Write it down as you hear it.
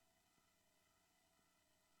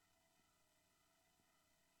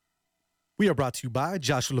We are brought to you by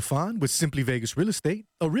Joshua LaFon with Simply Vegas Real Estate,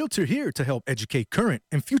 a realtor here to help educate current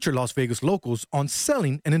and future Las Vegas locals on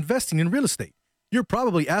selling and investing in real estate. You're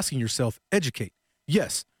probably asking yourself, educate.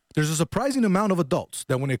 Yes, there's a surprising amount of adults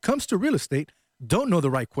that when it comes to real estate, don't know the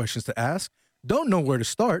right questions to ask, don't know where to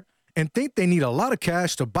start, and think they need a lot of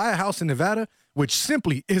cash to buy a house in Nevada, which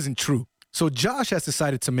simply isn't true. So Josh has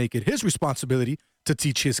decided to make it his responsibility to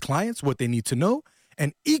teach his clients what they need to know,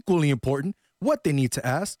 and equally important, what they need to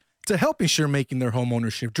ask, to help ensure making their home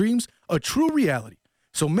ownership dreams a true reality.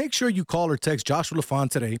 So make sure you call or text Joshua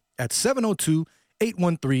LaFon today at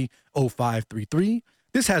 702-813-0533.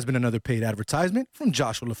 This has been another paid advertisement from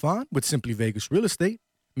Joshua LaFon with Simply Vegas Real Estate.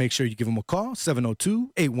 Make sure you give him a call,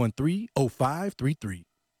 702-813-0533.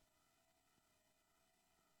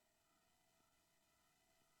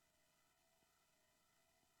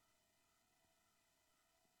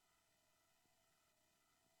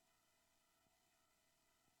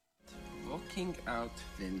 Walking out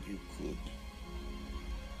when you could.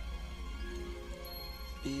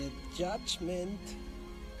 Bad judgment.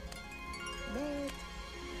 But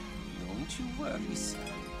don't you worry, son.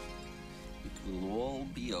 It will all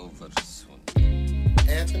be over soon.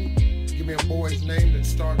 Anthony, give me a boy's name that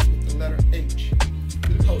starts with the letter H.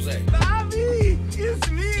 Jose. Bobby, it's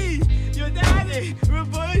me, your daddy,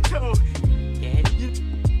 Roberto. Daddy?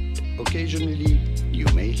 Occasionally, you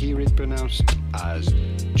may hear it pronounced as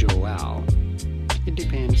Joao. It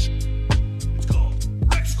depends. It's called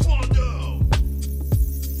Rex Kwando.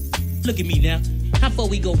 Look at me now. How far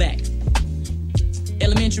we go back?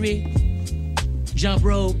 Elementary, jump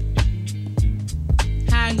rope,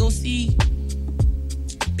 hide and go see,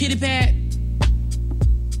 pity pat,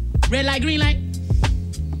 red light, green light,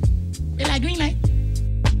 red light, green light.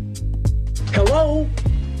 Hello?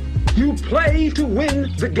 You play to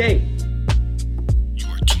win the game. You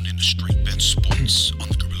are tuned in to Straight Bet Sports on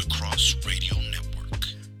the Gorilla Cross Radio Network.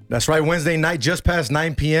 That's right, Wednesday night, just past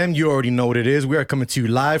 9 p.m. You already know what it is. We are coming to you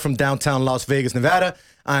live from downtown Las Vegas, Nevada.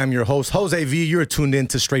 I am your host, Jose V. You're tuned in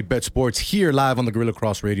to Straight Bet Sports here live on the Gorilla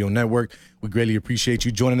Cross Radio Network. We greatly appreciate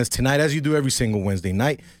you joining us tonight, as you do every single Wednesday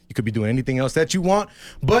night. You could be doing anything else that you want,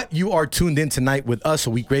 but you are tuned in tonight with us,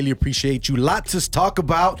 so we greatly appreciate you. Lots to talk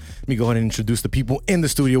about. Let me go ahead and introduce the people in the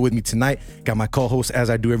studio with me tonight. Got my co-host,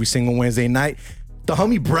 as I do every single Wednesday night, the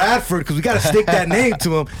homie Bradford, because we got to stick that name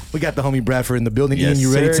to him. We got the homie Bradford in the building. Yes, Ian,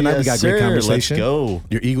 you ready sir, tonight? yes, We got sir. great conversation. Let's go.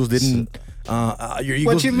 Your Eagles didn't... your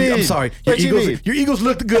Eagles, What you mean? I'm sorry. What you mean? Your Eagles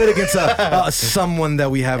looked good against someone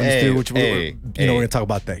that we have in the studio, which we're going to talk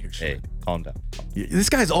about that here. Hey, calm down. This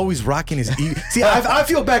guy's always rocking his Eagles. See, I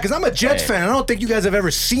feel bad because I'm a Jets fan. I don't think you guys have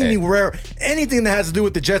ever seen me wear anything that has to do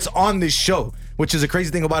with the Jets on this show, which is a crazy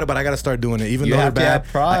thing about it, but I got to start doing it, even You though they're have to bad.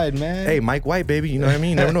 have pride, man. Hey, Mike White, baby. You know what I mean?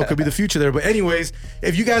 You never know. It could be the future there. But anyways,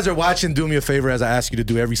 if you guys are watching, do me a favor, as I ask you to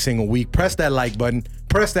do every single week. Press that like button.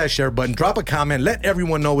 Press that share button. Drop a comment. Let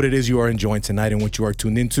everyone know what it is you are enjoying tonight and what you are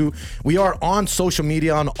tuned into. We are on social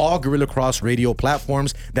media on all Gorilla Cross radio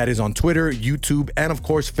platforms. That is on Twitter, YouTube, and of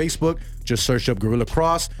course, Facebook. Just search up Gorilla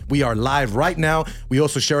Cross. We are live right now. We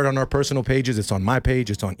also share it on our personal pages. It's on my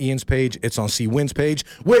page. It's on Ian's page. It's on C. Winn's page,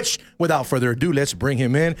 which, without further ado, let's bring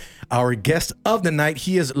him in. Our guest of the night.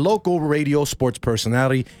 He is local radio sports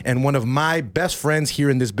personality and one of my best friends here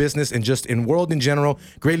in this business and just in world in general.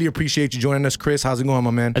 Greatly appreciate you joining us, Chris. How's it going,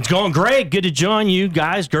 my man? It's going great. Good to join you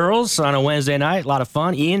guys, girls, on a Wednesday night. A lot of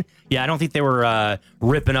fun. Ian, yeah, I don't think they were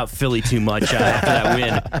ripping up Philly too much after that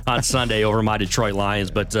win on Sunday over my Detroit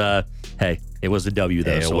Lions, but hey, it was a W,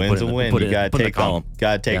 though. Hey, so a win's a win. You got to take them.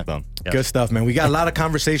 Got to take them. Yeah. Good stuff, man. We got a lot of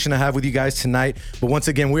conversation to have with you guys tonight. But once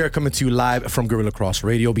again, we are coming to you live from Gorilla Cross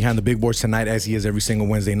Radio behind the big boards tonight, as he is every single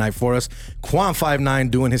Wednesday night for us.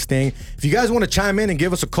 Quan59 doing his thing. If you guys want to chime in and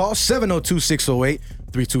give us a call,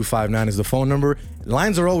 702-608-3259 is the phone number.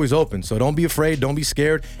 Lines are always open, so don't be afraid. Don't be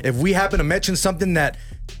scared. If we happen to mention something that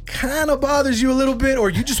kind of bothers you a little bit,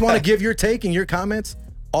 or you just want to give your take and your comments,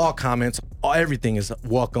 all comments, everything is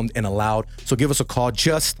welcomed and allowed. So give us a call.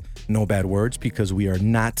 Just no bad words, because we are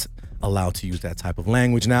not allowed to use that type of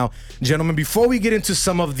language. Now, gentlemen, before we get into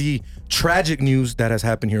some of the tragic news that has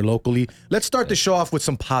happened here locally, let's start the show off with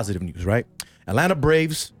some positive news, right? Atlanta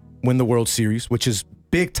Braves win the World Series, which is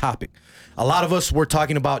big topic. A lot of us were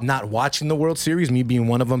talking about not watching the World Series, me being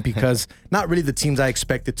one of them, because not really the teams I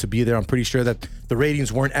expected to be there. I'm pretty sure that the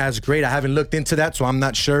ratings weren't as great. I haven't looked into that, so I'm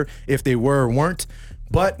not sure if they were or weren't.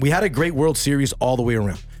 But we had a great World Series all the way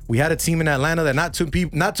around. We had a team in Atlanta that not too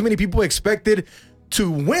many people expected to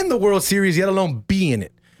win the World Series, yet alone be in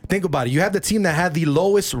it. Think about it. You have the team that had the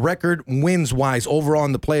lowest record wins-wise overall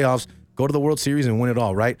in the playoffs go to the World Series and win it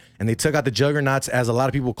all, right? And they took out the juggernauts, as a lot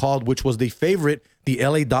of people called, which was the favorite, the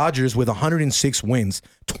LA Dodgers, with 106 wins.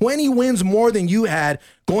 20 wins more than you had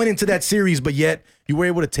going into that series, but yet you were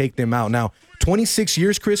able to take them out. Now, 26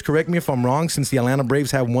 years, Chris, correct me if I'm wrong, since the Atlanta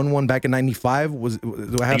Braves have won one back in 95.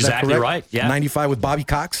 Do I have exactly that correct? Right, yeah. 95 with Bobby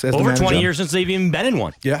Cox as the over manager. 20 years since they've even been in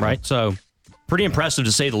one. Yeah. Right? So pretty impressive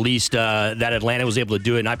to say the least that Atlanta was able to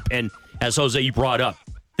do it. And as Jose, you brought up,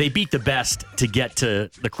 they beat the best to get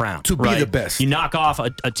to the crown. To be the best. You knock off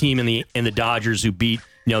a team in the Dodgers who beat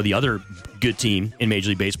the other good team in Major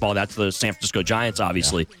League Baseball. That's the San Francisco Giants,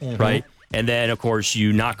 obviously, right? And then, of course,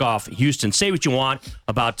 you knock off Houston. Say what you want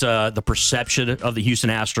about the perception of the Houston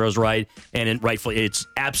Astros, right? And rightfully, it's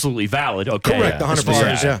absolutely valid. Okay, correct,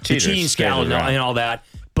 100%. Yeah. The cheating scandal and all that.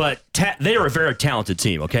 But they are a very talented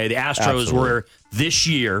team. Okay, the Astros were this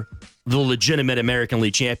year the legitimate American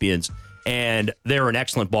League champions, and they're an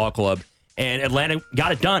excellent ball club. And Atlanta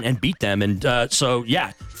got it done and beat them. And so,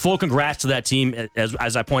 yeah, full congrats to that team.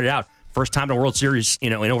 As I pointed out, first time in a World Series,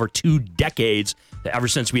 in over 2 decades. Ever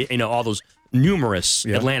since we, all those numerous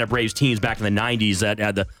Atlanta Braves teams back in the 90s that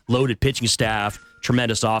had the loaded pitching staff,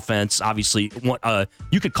 tremendous offense. Obviously,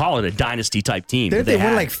 you could call it a dynasty type team. Didn't they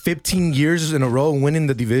win like 15 years in a row winning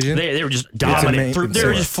the division? They were just dominant. They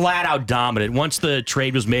were just flat out dominant. Once the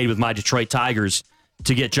trade was made with my Detroit Tigers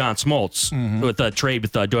to get John Smoltz, with a trade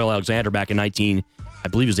with Doyle Alexander back in I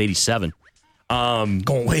believe it was 87.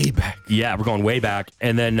 Going way back. Yeah, we're going way back.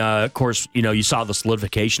 And then, of course, you saw the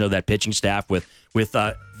solidification of that pitching staff with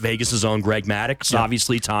Vegas' own Greg Maddux,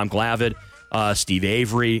 obviously Tom Glavitt, Steve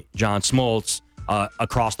Avery, John Smoltz,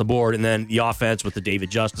 across the board. And then the offense with the David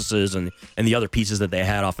Justices and the other pieces that they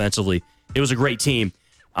had offensively. It was a great team.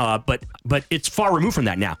 But it's far removed from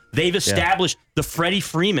that now. They've established the Freddie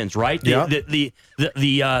Freemans, right? The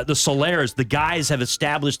Solairs, the guys have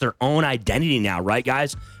established their own identity now, right,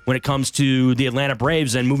 guys? When it comes to the Atlanta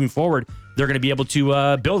Braves and moving forward, they're going to be able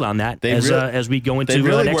to build on that as we go into they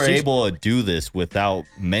really next were season. able to do this without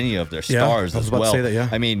many of their stars as well. To say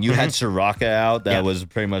that, I mean, you had Soraka out. That was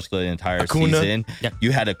pretty much the entire season. Yeah.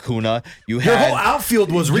 You had Acuna. Your whole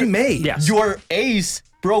outfield was remade. Yes. Your ace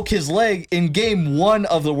broke his leg in game 1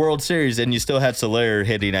 of the World Series, and you still had Soler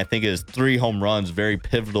hitting, I think it was 3 home runs, very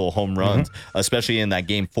pivotal home runs, especially in that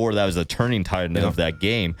game 4. That was the turning time of that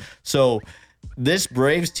game. So this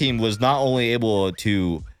Braves team was not only able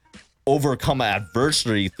to overcome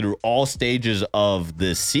adversity through all stages of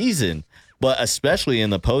this season, but especially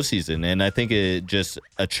in the postseason. And I think it just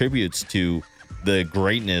attributes to the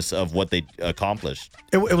greatness of what they accomplished.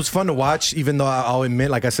 It was fun to watch, even though I'll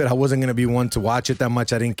admit, like I said, I wasn't going to be one to watch it that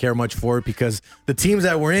much. I didn't care much for it because the teams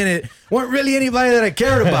that were in it weren't really anybody that I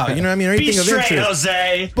cared about. You know what I mean? Or anything Be of straight, interest.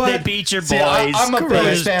 Jose. But, they beat your boys. See, I'm a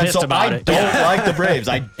Braves fan, so I don't like the Braves.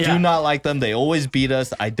 I do not like them. They always beat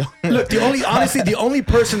us. I don't. Look, the only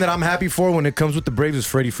person that I'm happy for when it comes with the Braves is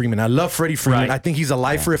Freddie Freeman. I love Freddie Freeman. Right. I think he's a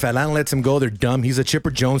lifer. If Atlanta lets him go, they're dumb. He's a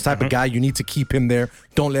Chipper Jones type of guy. You need to keep him there.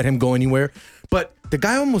 Don't let him go anywhere. But the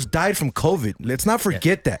guy almost died from COVID. Let's not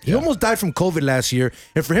forget that. He almost died from COVID last year.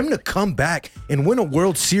 And for him to come back and win a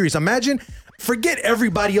World Series, forget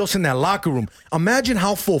everybody else in that locker room. Imagine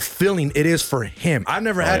how fulfilling it is for him. I've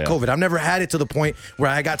never had COVID. I've never had it to the point where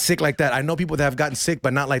I got sick like that. I know people that have gotten sick,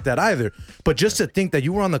 but not like that either. But just to think that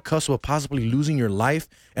you were on the cusp of possibly losing your life,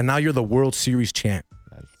 and now you're the World Series champ.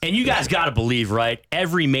 And you guys got to believe, right?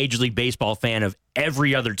 Every Major League Baseball fan of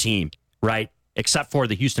every other team, right? Except for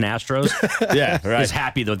the Houston Astros, is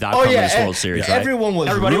happy the outcome of this World Series. Right? Everyone was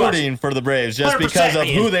rooting for the Braves just because of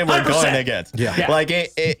who they were going against. Like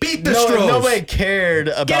beat the Stros. Nobody cared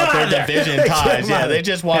about their division ties. They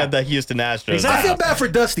just wanted the Houston Astros. Exactly. I feel bad for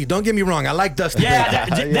Dusty. Don't get me wrong. I like Dusty. Yeah,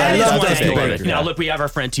 that I is love one Dusty thing. Baker. Now, look, we have our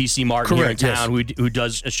friend TC Martin here in Correct, town who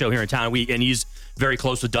does a show here in town. And he's very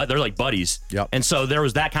close with Dusty. They're like buddies. Yep. And so there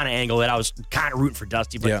was that kind of angle that I was kind of rooting for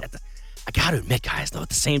Dusty, but I got to admit, guys, though, at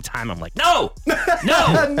the same time, I'm like, no,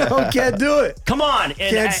 can't do it. Come on.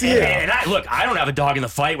 Can't see it. And I don't have a dog in the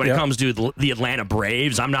fight when it comes to the Atlanta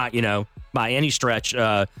Braves. I'm not, by any stretch,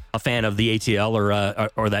 a fan of the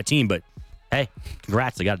ATL or that team, but hey,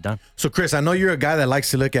 congrats, they got it done. So, Chris, I know you're a guy that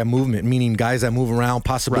likes to look at movement, meaning guys that move around,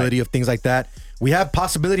 possibility of things like that. We have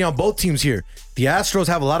possibility on both teams here. The Astros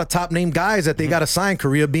have a lot of top-name guys that they got to sign,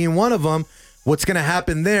 Correa being one of them. What's going to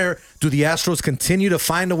happen there? Do the Astros continue to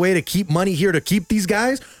find a way to keep money here to keep these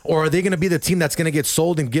guys? Or are they going to be the team that's going to get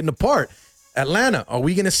sold and getting apart? Atlanta, are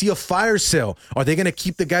we going to see a fire sale? Are they going to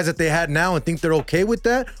keep the guys that they had now and think they're okay with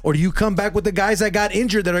that? Or do you come back with the guys that got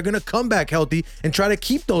injured that are going to come back healthy and try to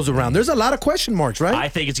keep those around? There's a lot of question marks, right? I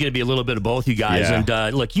think it's going to be a little bit of both, you guys. Yeah.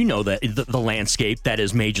 And look, you know that the landscape that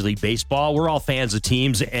is Major League Baseball. We're all fans of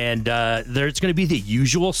teams, and there's going to be the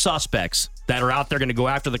usual suspects that are out there going to go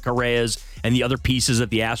after the Correas and the other pieces that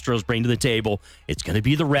the Astros bring to the table. It's going to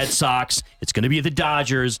be the Red Sox. It's going to be the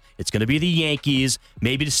Dodgers. It's going to be the Yankees.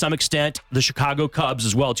 Maybe to some extent the Chicago Cubs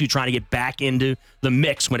as well, too, trying to get back into the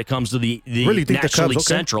mix when it comes to the Really think National the League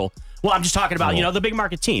Cubs, okay. Central. Well, I'm just talking about the big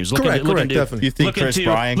market teams. Correct, definitely. You think Chris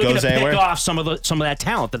Bryant looking goes to anywhere? pick off some of that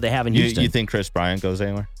talent that they have in Houston. You think Chris Bryant goes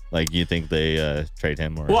anywhere? Like, you think they trade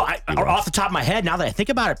him? Or Well, off the top of my head, now that I think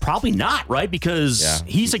about it, probably not, right? Because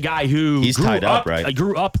he's a guy who He's grew tied up, right?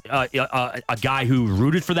 Grew up a guy who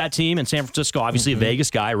rooted for that team in San Francisco, obviously a Vegas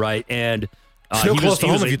guy, right? And Still close to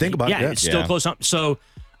home if you think about it. Yeah, it's still close to home. So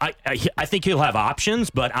I think he'll have options,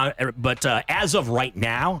 but as of right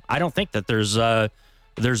now, I don't think that there's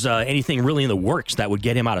anything really in the works that would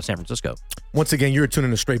get him out of San Francisco. Once again, you're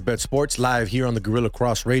tuning to Straight Bet Sports live here on the Gorilla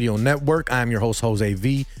Cross Radio Network. I'm your host, Jose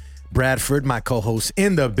V. Bradford, my co-host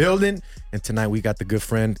in the building. And tonight we got the good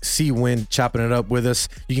friend C. Winn chopping it up with us.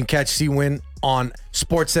 You can catch C. Winn on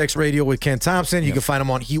SportsX Radio with Ken Thompson. You can find him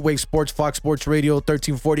on Heatwave Sports, Fox Sports Radio,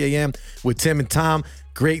 1340 AM with Tim and Tom.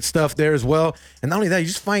 Great stuff there as well. And not only that, you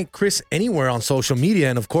just find Chris anywhere on social media.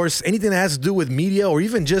 And of course, anything that has to do with media or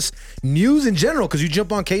even just news in general, because you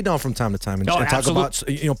jump on K-Dawn from time to time and talk about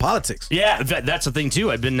politics. Yeah, that's the thing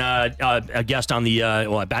too. I've been a guest on the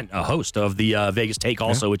I've been a host of the Vegas Take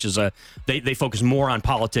also, which is they focus more on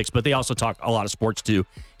politics, but they also talk a lot of sports too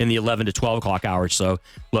in the 11 to 12 o'clock hours. So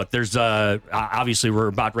look, there's obviously we're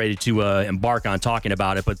about ready to embark on talking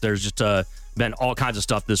about it, but there's just been all kinds of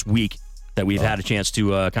stuff this week that we've had a chance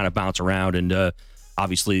to kind of bounce around, and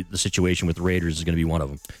obviously the situation with the Raiders is going to be one of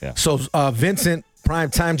them. Yeah. So Vincent,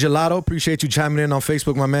 Primetime Gelato, appreciate you chiming in on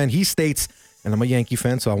Facebook, my man. He states, and I'm a Yankee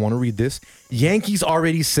fan, so I want to read this. Yankees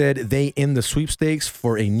already said they in the sweepstakes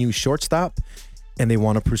for a new shortstop, and they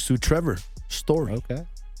want to pursue Trevor Story. Okay.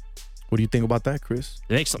 What do you think about that, Chris?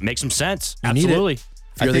 It makes some sense. You need it. Absolutely.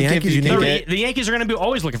 If you're the Yankees, you need it. The Yankees are going to be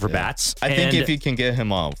always looking for bats. I think if you can get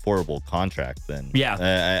him an affordable contract, then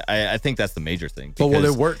I think that's the major thing. But will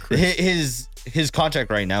it work, Chris? His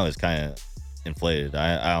contract right now is kind of inflated.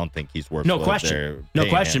 I don't think he's worth no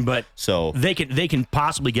question. But so they can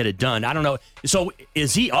possibly get it done. I don't know. So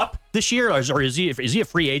is he up this year, or is he a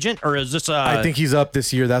free agent, or is this? I think he's up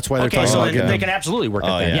this year. That's why they're talking about getting him. They can absolutely work it.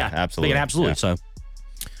 Then. Yeah, absolutely. They can absolutely. Yeah. So,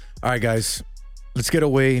 all right, guys. Let's get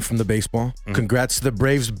away from the baseball. Congrats to the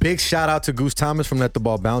Braves. Big shout out to Goose Thomas from Let the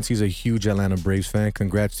Ball Bounce. He's a huge Atlanta Braves fan.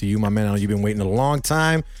 Congrats to you, my man. I know you've been waiting a long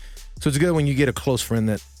time. So it's good when you get a close friend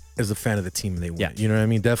that is a fan of the team and they win. Yeah. You know what I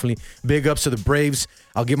mean? Definitely. Big ups to the Braves.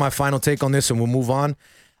 I'll give my final take on this and we'll move on.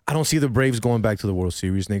 I don't see the Braves going back to the World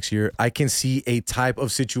Series next year. I can see a type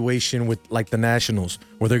of situation with like the Nationals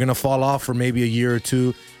where they're going to fall off for maybe a year or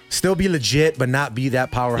two. Still be legit, but not be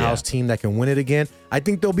that powerhouse team that can win it again. I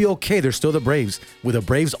think they'll be okay. They're still the Braves. Well, the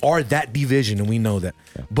Braves are that division, and we know that.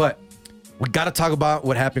 Yeah. But we got to talk about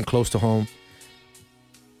what happened close to home.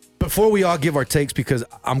 Before we all give our takes, because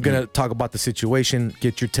I'm going to talk about the situation,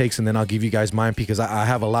 get your takes, and then I'll give you guys mine, because I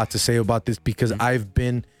have a lot to say about this, because I've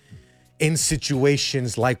been in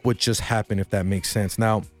situations like what just happened, if that makes sense.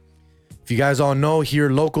 Now, if you guys all know, here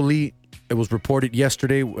locally, it was reported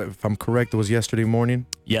yesterday, if I'm correct, it was yesterday morning.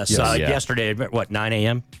 Yes. Yesterday, what, 9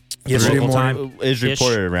 a.m.? Yesterday morning. It's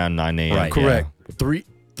reported around 9 a.m. Right. Correct. Yeah.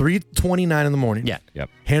 3:29 in the morning. Yeah. Yep.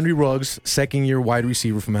 Henry Ruggs, second-year wide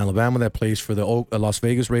receiver from Alabama that plays for the Las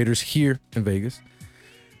Vegas Raiders here in Vegas,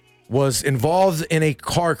 was involved in a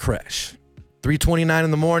car crash. 3:29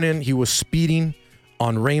 in the morning, he was speeding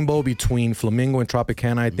on Rainbow between Flamingo and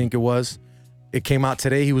Tropicana, I think it was. It came out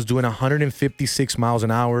today. He was doing 156 miles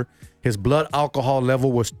an hour. His blood alcohol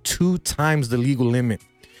level was 2 times the legal limit.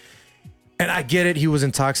 And I get it, he was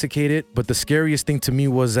intoxicated, but the scariest thing to me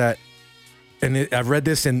was that, and I've read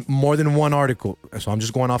this in more than one article, so I'm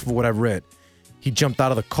just going off of what I've read. He jumped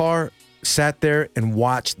out of the car, sat there, and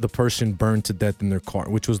watched the person burn to death in their car,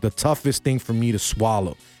 which was the toughest thing for me to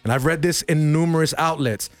swallow. And I've read this in numerous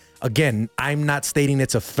outlets. Again, I'm not stating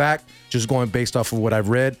it's a fact, just going based off of what I've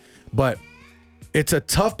read, but it's a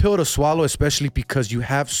tough pill to swallow, especially because you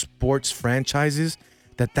have sports franchises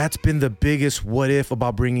that's been the biggest what if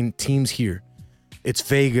about bringing teams here. It's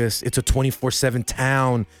Vegas. It's a 24/7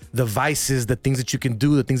 town. The vices, the things that you can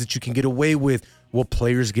do, the things that you can get away with, will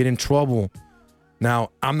players get in trouble?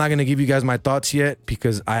 Now, I'm not going to give you guys my thoughts yet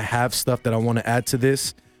because I have stuff that I want to add to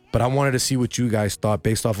this, but I wanted to see what you guys thought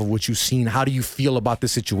based off of what you've seen. How do you feel about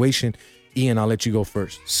this situation? Ian, I'll let you go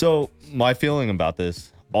first. So my feeling about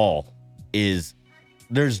this all is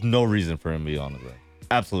there's no reason for him to be on the road.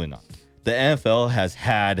 Absolutely not. The NFL has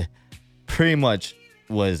had pretty much,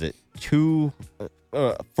 what is it,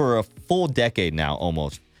 for a full decade now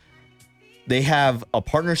almost. They have a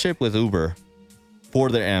partnership with Uber for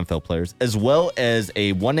their NFL players, as well as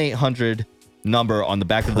a 1-800 number on the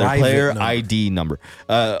back of their player ID number,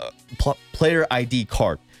 player ID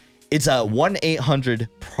card. It's a 1-800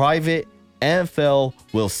 private. NFL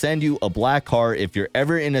will send you a black car if you're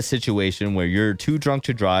ever in a situation where you're too drunk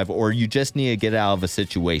to drive or you just need to get out of a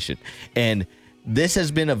situation. And this has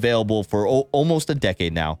been available for almost a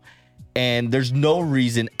decade now. And there's no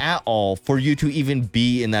reason at all for you to even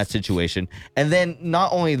be in that situation. And then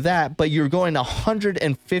not only that, but you're going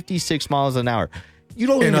 156 miles an hour. You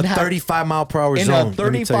don't in even a have 35 mile per hour in zone. a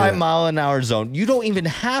 35 mile an hour zone. You don't even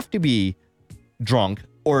have to be drunk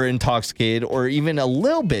or intoxicated or even a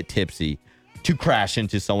little bit tipsy to crash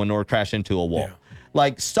into someone or crash into a wall. Yeah.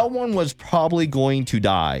 Like, someone was probably going to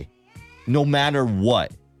die no matter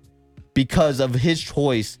what because of his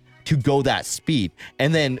choice to go that speed.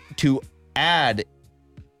 And then to add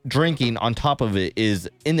drinking on top of it is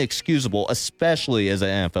inexcusable, especially as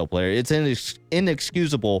an NFL player. It's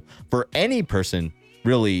inexcusable for any person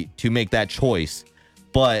really to make that choice.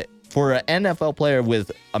 But for an NFL player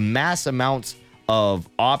with a mass amounts of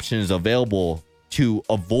options available to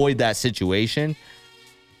avoid that situation,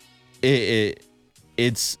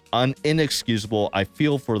 it's inexcusable. I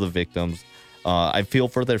feel for the victims. I feel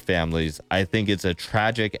for their families. I think it's a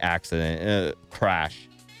tragic accident, crash.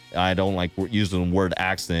 I don't like using the word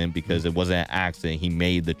accident because it wasn't an accident. He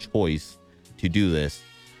made the choice to do this.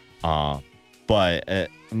 But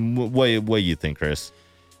what do you think, Chris?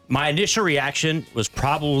 My initial reaction was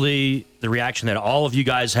probably the reaction that all of you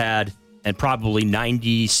guys had, and probably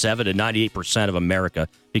 97 to 98% of America,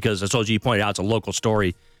 because as you pointed out, it's a local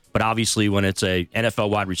story. But obviously, when it's a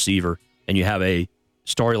NFL wide receiver and you have a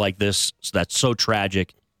story like this that's so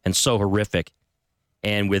tragic and so horrific,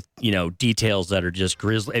 and with details that are just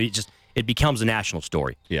grisly, it becomes a national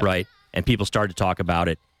story, right? And people start to talk about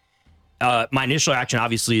it. My initial reaction,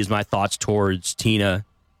 obviously, is my thoughts towards Tina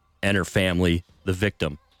and her family, the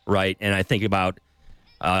victim, right? And I think about.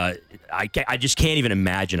 I just can't even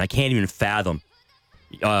imagine. I can't even fathom.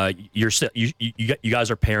 You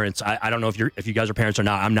guys are parents. I don't know if you guys are parents or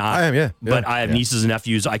not. I'm not. I am, yeah. But I have nieces and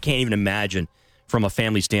nephews. I can't even imagine from a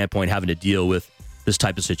family standpoint having to deal with this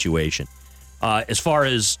type of situation. As far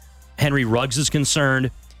as Henry Ruggs is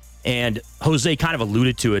concerned, and Jose kind of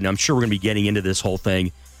alluded to it, and I'm sure we're going to be getting into this whole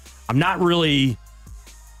thing. I'm not really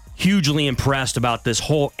hugely impressed about this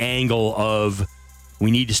whole angle of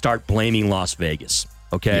we need to start blaming Las Vegas.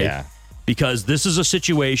 Okay? Yeah. Because this is a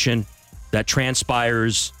situation that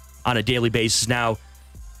transpires on a daily basis. Now,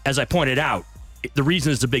 as I pointed out, the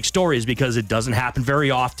reason it's a big story is because it doesn't happen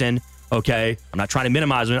very often. Okay? I'm not trying to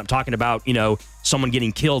minimize it. I'm talking about, someone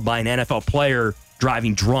getting killed by an NFL player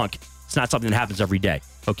driving drunk. It's not something that happens every day.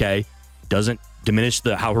 Okay? Doesn't diminish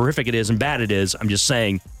how horrific it is and bad it is. I'm just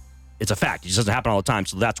saying it's a fact. It just doesn't happen all the time.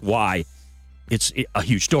 So that's why it's a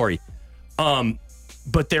huge story.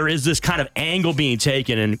 But there is this kind of angle being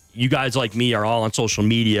taken, and you guys like me are all on social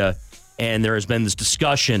media, and there has been this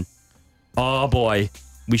discussion. Oh boy,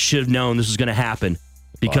 we should have known this was going to happen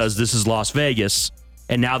because this is Las Vegas,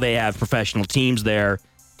 and now they have professional teams there,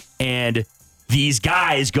 and these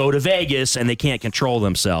guys go to Vegas and they can't control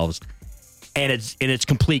themselves, and it's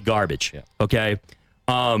complete garbage. Yeah. Okay,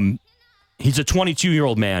 he's a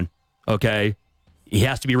 22-year-old man. Okay, he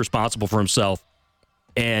has to be responsible for himself,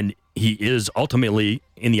 and he is ultimately,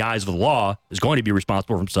 in the eyes of the law, is going to be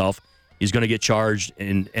responsible for himself. He's going to get charged,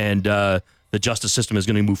 and the justice system is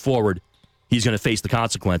going to move forward. He's going to face the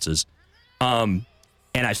consequences. And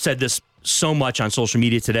I've said this so much on social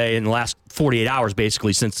media today in the last 48 hours,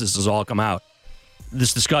 basically, since this has all come out.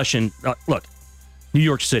 This discussion, look, New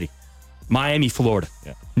York City, Miami, Florida,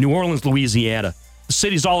 New Orleans, Louisiana, the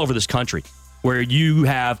cities all over this country where you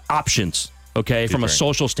have options, okay, from a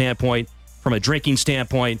social standpoint, from a drinking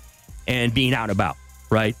standpoint, and being out and about,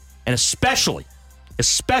 right? And especially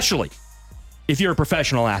if you're a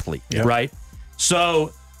professional athlete, right?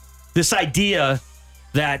 So this idea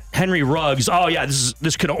that Henry Ruggs,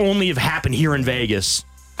 this could only have happened here in Vegas,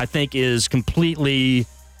 I think is completely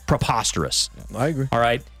preposterous. I agree. All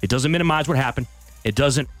right? It doesn't minimize what happened. It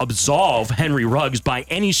doesn't absolve Henry Ruggs by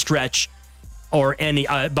any stretch or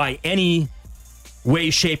by any way,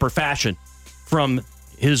 shape, or fashion from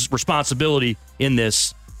his responsibility in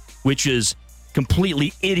this, which is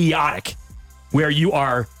completely idiotic, where you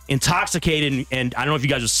are intoxicated, and I don't know if you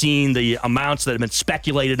guys have seen the amounts that have been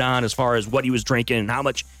speculated on as far as what he was drinking and how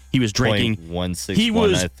much He was drinking. 0.161, He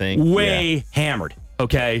was I think. way hammered.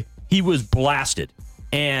 Okay, he was blasted,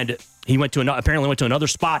 and he apparently went to another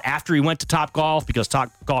spot after he went to Top Golf because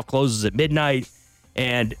Top Golf closes at midnight,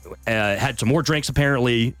 and had some more drinks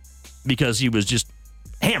apparently because he was just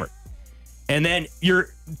hammered. And then you're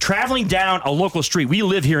traveling down a local street. We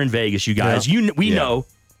live here in Vegas, you guys. We know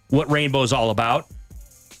what Rainbow is all about.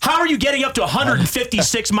 How are you getting up to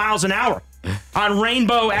 156 miles an hour on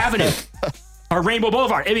Rainbow Avenue or Rainbow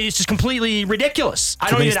Boulevard? I mean, it's just completely ridiculous. I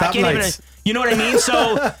can't even. You know what I mean?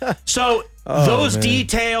 So those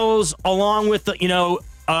details, along with the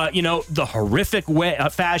the horrific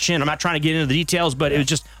fashion. I'm not trying to get into the details, but it was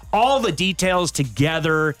just all the details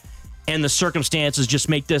together. And the circumstances just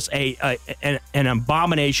make this an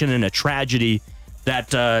abomination and a tragedy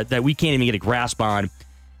that we can't even get a grasp on.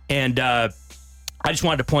 And I just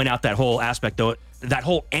wanted to point out that whole aspect, though, that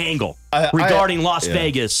whole angle regarding Las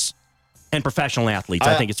Vegas and professional athletes.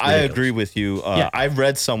 I think it's ridiculous. I agree with you. I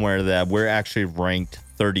read somewhere that we're actually ranked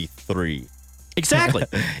 33. Exactly.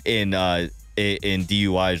 in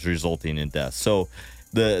DUIs resulting in death. So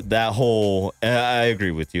that whole I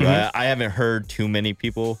agree with you. Mm-hmm. I haven't heard too many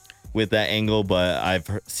people with that angle, but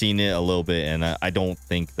I've seen it a little bit, and I don't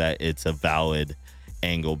think that it's a valid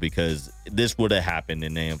angle because this would have happened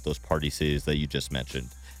in any of those party cities that you just mentioned.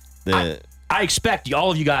 I expect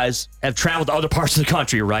all of you guys have traveled to other parts of the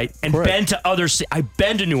country, right? And been to other cities. I've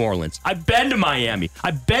been to New Orleans. I've been to Miami.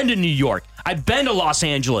 I've been to New York. I've been to Los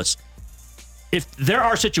Angeles. If there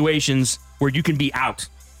are situations where you can be out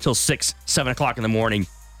till 6, 7 o'clock in the morning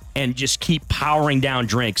and just keep powering down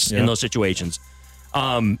drinks in those situations,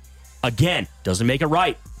 again, doesn't make it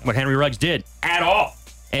right what Henry Ruggs did at all.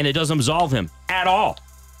 And it doesn't absolve him at all.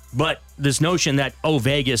 But this notion that,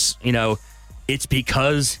 Vegas, it's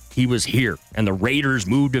because he was here and the Raiders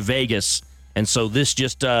moved to Vegas. And so this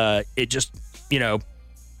it just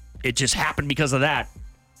happened because of that.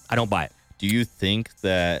 I don't buy it. Do you think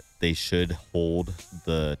that they should hold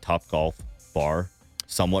the Top Golf bar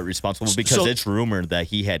somewhat responsible? Because it's rumored that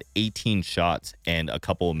he had 18 shots and a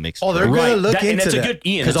couple of mixed. Oh, they're going to look into that.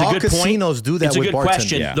 Because all casinos do that it's with a good bartenders.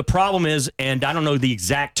 question. Yeah. The problem is, and I don't know the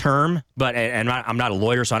exact term, but I'm not a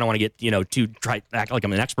lawyer, so I don't want to get act like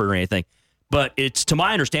I'm an expert or anything. But it's to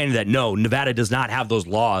my understanding that no, Nevada does not have those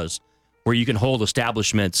laws where you can hold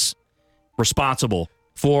establishments responsible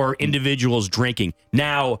for individuals drinking.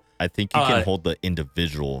 Now, I think you can hold the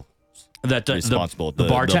individual responsible. The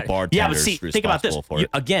bartender. Yeah, but see, think about this.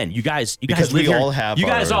 You guys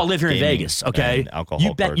all live here in Vegas, okay?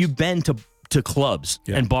 You've been to clubs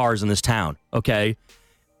and bars in this town, okay?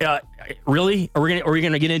 Really? Are we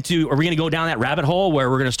gonna go down that rabbit hole where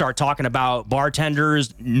we're gonna start talking about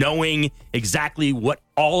bartenders knowing exactly what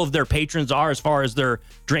all of their patrons are as far as their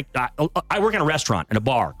drink? I work in a restaurant and a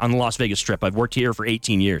bar on the Las Vegas Strip. I've worked here for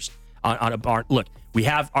 18 years on a bar. Look, we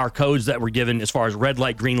have our codes that were given as far as red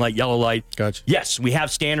light, green light, yellow light. Gotcha. Yes, we have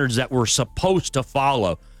standards that we're supposed to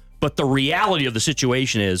follow. But the reality of the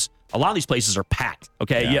situation is a lot of these places are packed,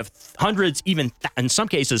 okay? You have hundreds, even in some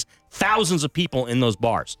cases, thousands of people in those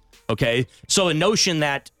bars, okay? So a notion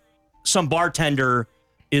that some bartender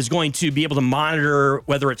is going to be able to monitor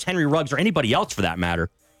whether it's Henry Ruggs or anybody else for that matter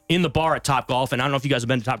in the bar at Top Golf, and I don't know if you guys have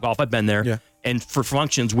been to Top Golf, I've been there, and for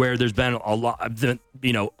functions where there's been a lot of,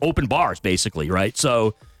 open bars basically, right?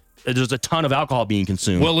 So there's a ton of alcohol being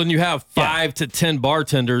consumed. Well, and you have 5 to 10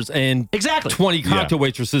 bartenders and 20 cocktail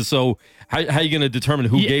waitresses. So how are you going to determine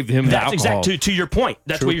who gave him the alcohol? That's exactly to your point.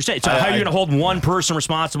 That's what you're saying. So how are you going to hold one person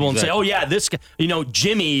responsible and say, oh yeah, this guy,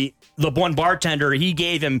 Jimmy, the one bartender, he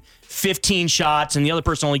gave him 15 shots and the other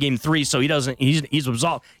person only gave him 3, so he's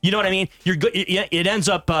absolved. You know what I mean? You're good. It ends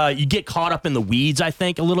up you get caught up in the weeds, I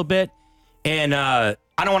think, a little bit, and I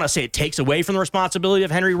don't want to say it takes away from the responsibility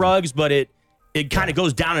of Henry Ruggs, but it kind of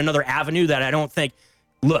goes down another avenue that I don't think.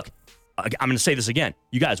 Look, I'm going to say this again.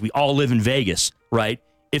 You guys, we all live in Vegas, right?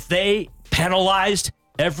 If they penalized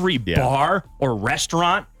every bar or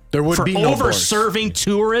restaurant there would for be no over-serving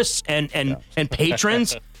tourists and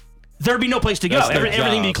patrons, there'd be no place to go. Everything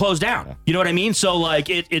would be closed down. You know what I mean? So,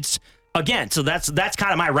 it's again. So that's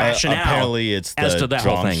kind of my rationale. Apparently, it's the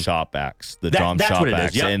Drum Shop acts. The Drum Shop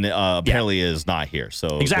acts, and apparently is not here.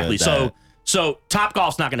 So exactly. So Top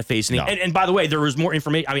Golf's not going to face any. No. And by the way, there was more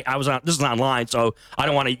information. I mean, this is online, so I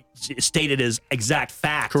don't want to state it as exact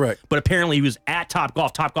fact. Correct. But apparently he was at Top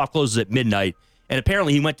Golf. Top Golf closes at midnight. And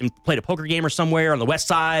apparently he went and played a poker game or somewhere on the west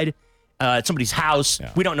side at somebody's house.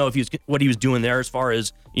 Yeah. We don't know what he was doing there as far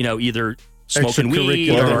as, either smoking weed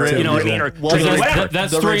or, you know what I mean? Or drinking whatever.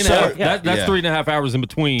 That's 3.5 hours in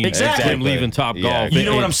between him leaving Top Golf. You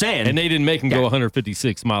know what I'm saying? And they didn't make him go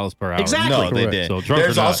 156 miles per hour. Exactly. No, they did. So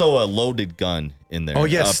there's also a loaded gun in there. Oh,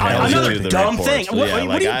 yes. apparently, Another to the dumb reports. thing. What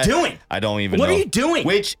are you doing? I don't even What know. are you doing?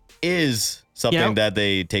 Which is something You know? that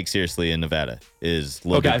they take seriously in Nevada, is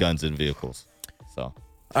loaded guns in vehicles. So, All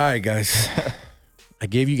right, guys. I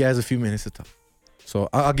gave you guys a few minutes to talk. So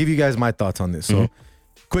I'll give you guys my thoughts on this. So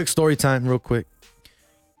quick story time, real quick.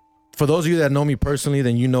 For those of you that know me personally,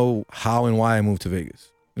 then you know how and why I moved to Vegas.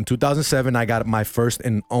 In 2007, I got my first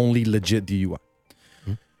and only legit DUI.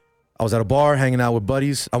 I was at a bar hanging out with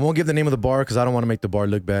buddies. I won't give the name of the bar because I don't want to make the bar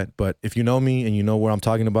look bad. But if you know me and you know where I'm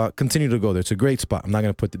talking about, continue to go there. It's a great spot. I'm not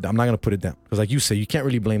gonna put it down because, like you say, you can't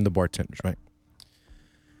really blame the bartenders, right?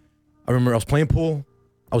 I remember I was playing pool.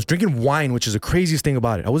 I was drinking wine, which is the craziest thing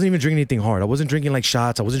about it. I wasn't even drinking anything hard. I wasn't drinking like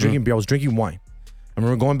shots. I wasn't drinking beer. I was drinking wine. I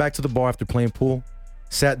remember going back to the bar after playing pool,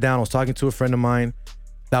 sat down. I was talking to a friend of mine.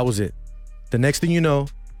 That was it. The next thing you know,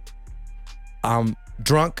 I'm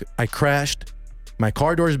drunk. I crashed. My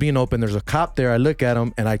car door is being open. There's a cop there. I look at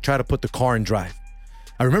him and I try to put the car in drive.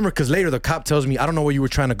 I remember because later the cop tells me, I don't know where you were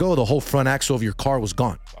trying to go. The whole front axle of your car was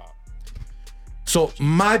gone. So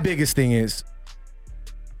my biggest thing is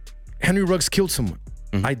Henry Ruggs killed someone.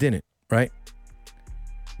 I didn't, right?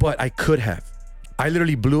 But I could have. I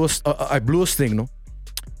literally blew a signal.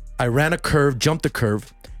 I ran a curve, jumped the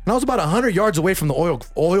curve, and I was about 100 yards away from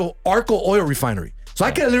the Arco oil refinery. So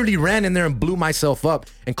I could have literally ran in there and blew myself up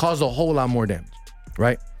and caused a whole lot more damage,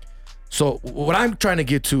 right? So what I'm trying to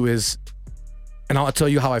get to is, and I'll tell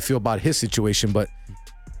you how I feel about his situation, but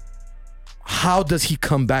how does he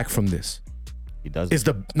come back from this? he does.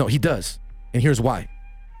 No, he does. And here's why.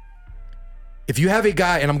 If you have a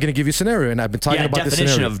guy, and I'm going to give you a scenario, and I've been talking about this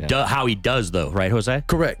scenario. Definition of how he does, though, right, Jose?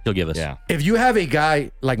 Correct. He'll give us. Yeah. If you have a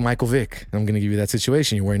guy like Michael Vick, I'm going to give you that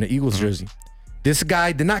situation. You're wearing an Eagles jersey. This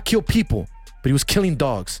guy did not kill people, but he was killing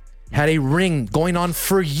dogs. Had a ring going on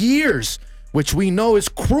for years, which we know is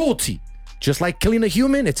cruelty. Just like killing a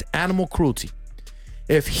human, it's animal cruelty.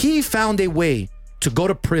 If he found a way to go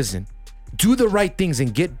to prison, do the right things,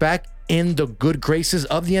 and get back in the good graces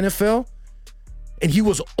of the NFL, and he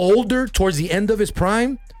was older towards the end of his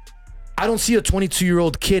prime, I don't see a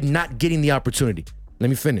 22-year-old kid not getting the opportunity. Let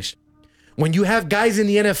me finish. When you have guys in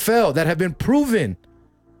the NFL that have been proven,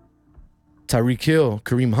 Tyreek Hill,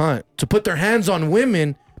 Kareem Hunt, to put their hands on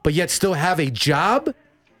women, but yet still have a job,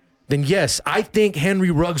 then yes, I think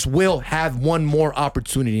Henry Ruggs will have one more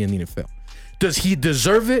opportunity in the NFL. Does he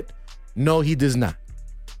deserve it? No, he does not.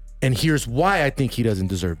 And here's why I think he doesn't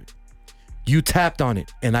deserve it. You tapped on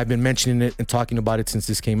it, and I've been mentioning it and talking about it since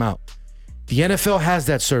this came out. The NFL has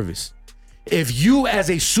that service. If you, as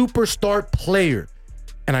a superstar player,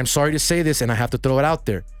 and I'm sorry to say this, and I have to throw it out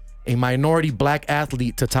there, a minority black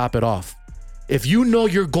athlete to top it off, if you know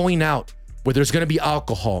you're going out where there's going to be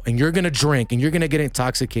alcohol and you're going to drink and you're going to get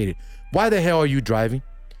intoxicated, why the hell are you driving?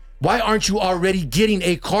 Why aren't you already getting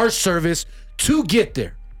a car service to get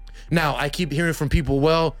there? Now, I keep hearing from people,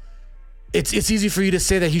 well, it's easy for you to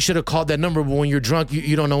say that he should have called that number, but when you're drunk,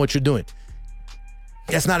 you don't know what you're doing.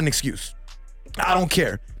 That's not an excuse. I don't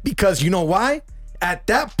care. Because you know why? At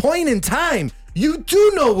that point in time, you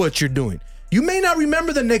do know what you're doing. You may not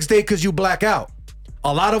remember the next day because you black out.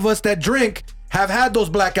 A lot of us that drink have had those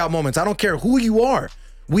blackout moments. I don't care who you are.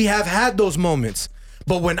 We have had those moments.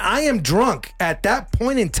 But when I am drunk at that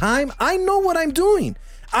point in time, I know what I'm doing.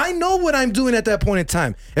 I know what I'm doing at that point in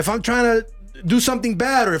time. If I'm trying to do something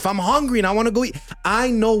bad, or if I'm hungry and I want to go eat,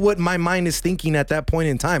 I know what my mind is thinking at that point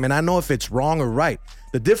in time, and I know if it's wrong or right.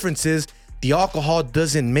 The difference is the alcohol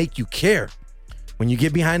doesn't make you care. When you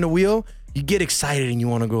get behind the wheel, you get excited and you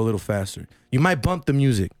want to go a little faster. You might bump the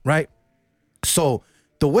music, right? So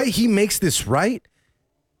the way he makes this right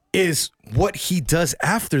is what he does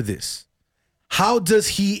after this. How does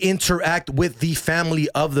he interact with the family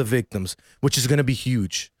of the victims, which is going to be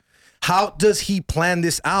huge? How does he plan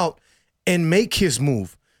this out and make his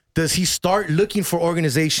move? Does he start looking for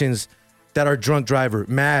organizations that are drunk driver?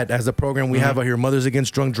 MAD, as the program we have out here, Mothers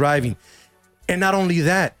Against Drunk Driving. And not only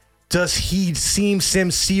that, does he seem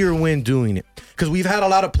sincere when doing it? Because we've had a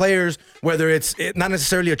lot of players, whether it's not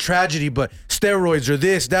necessarily a tragedy, but steroids or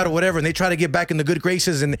this, that, or whatever, and they try to get back in the good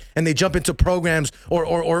graces and they jump into programs or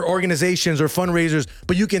organizations or fundraisers,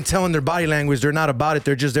 but you can tell in their body language they're not about it.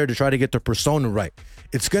 They're just there to try to get their persona right.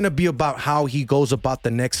 It's going to be about how he goes about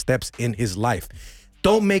the next steps in his life.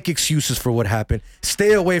 Don't make excuses for what happened.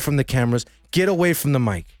 Stay away from the cameras. Get away from the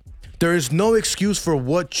mic. There is no excuse for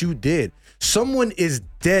what you did. Someone is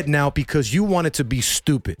dead now because you wanted to be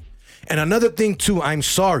stupid. And another thing too, I'm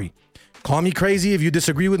sorry. Call me crazy if you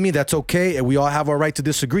disagree with me. That's okay. And we all have our right to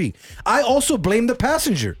disagree. I also blame the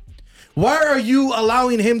passenger. Why are you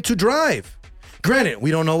allowing him to drive? Granted, we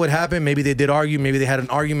don't know what happened. Maybe they did argue. Maybe they had an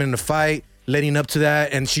argument in a fight. leading up to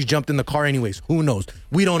that, and she jumped in the car anyways. Who knows?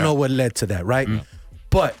 We don't know what led to that, right?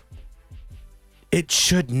 But it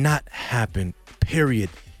should not happen, period.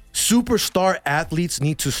 Superstar athletes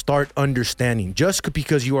need to start understanding just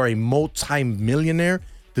because you are a multi-millionaire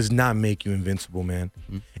does not make you invincible, man.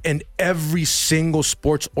 And every single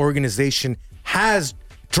sports organization has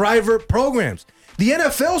driver programs. The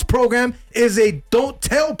NFL's program is a don't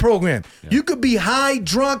tell program. You could be high,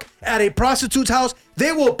 drunk at a prostitute's house.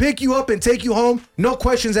 They will pick you up and take you home. No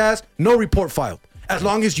questions asked, no report filed. As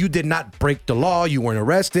long as you did not break the law, you weren't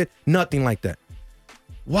arrested, nothing like that.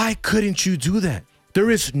 Why couldn't you do that?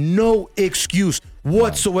 There is no excuse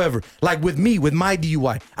whatsoever. Like with me, with my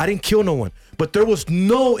DUI, I didn't kill no one. But there was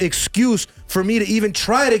no excuse for me to even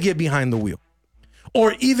try to get behind the wheel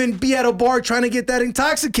or even be at a bar trying to get that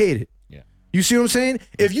intoxicated. You see what I'm saying?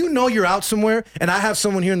 If you know you're out somewhere, and I have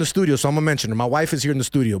someone here in the studio, so I'm going to mention her. My wife is here in the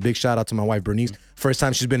studio. Big shout out to my wife, Bernice. First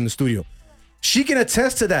time she's been in the studio. She can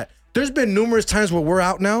attest to that. There's been numerous times where we're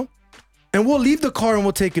out now, and we'll leave the car and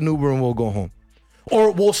we'll take an Uber and we'll go home.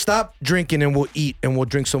 Or we'll stop drinking and we'll eat and we'll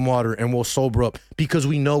drink some water and we'll sober up because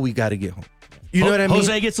we know we got to get home. You know what I mean?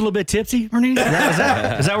 Jose gets a little bit tipsy, Bernice? Is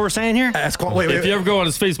that what we're saying here? If you ever go on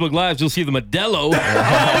his Facebook Lives, you'll see the Modelo.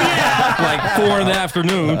 Like 4 in the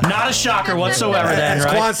afternoon. Not a shocker whatsoever then, As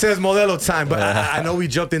right? Quan says, Modelo time. But I know we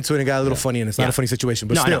jumped into it and got a little funny, and it's not a funny situation.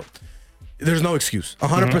 But still, there's no excuse.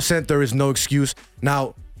 100% there is no excuse.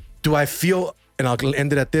 Now, do I feel, and I'll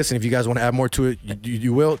end it at this, and if you guys want to add more to it,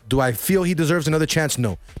 you will. Do I feel he deserves another chance?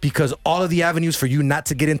 No. Because all of the avenues for you not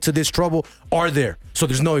to get into this trouble are there. So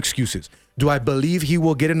there's no excuses. Do I believe he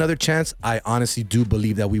will get another chance? I honestly do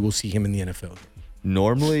believe that we will see him in the NFL.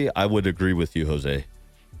 Normally, I would agree with you, Jose.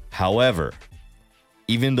 However,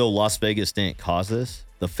 even though Las Vegas didn't cause this,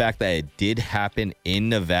 the fact that it did happen in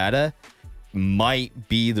Nevada might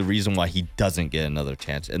be the reason why he doesn't get another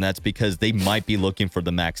chance. And that's because they might be looking for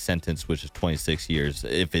the max sentence, which is 26 years,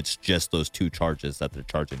 if it's just those 2 charges that they're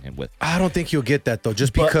charging him with. I don't think he'll get that, though,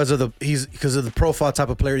 just because of the profile type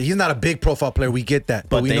of player. He's not a big profile player. We get that,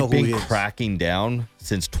 but we know who he is. They've been cracking down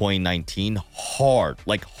since 2019 hard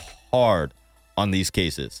on these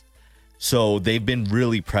cases. So they've been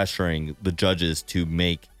really pressuring the judges to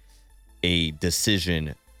make a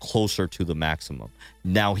decision closer to the maximum.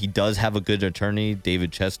 Now, he does have a good attorney,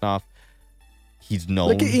 David Chesnoff. He's known.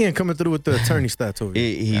 Look at Ian coming through with the attorney stats over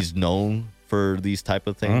here. He's known for these type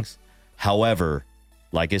of things. However,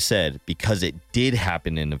 like I said, because it did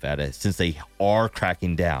happen in Nevada, since they are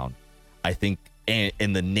cracking down, I think,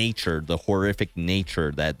 and the horrific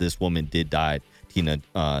nature that this woman did die, Tina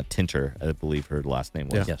Tinter, I believe her last name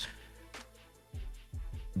was. Yes.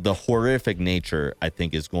 The horrific nature, I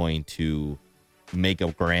think, is going to make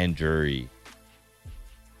a grand jury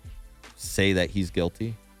say that he's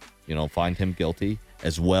guilty, find him guilty,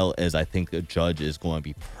 as well as I think the judge is going to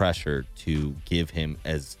be pressured to give him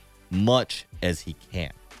as much as he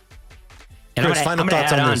can. And Chris, I'm going to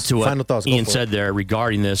add on to what Ian said it. there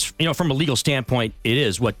regarding this. From a legal standpoint, it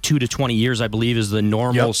is, 2 to 20 years, I believe, is the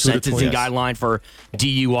normal sentencing guideline for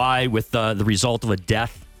DUI with the result of a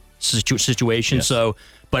death situation. Yes. So,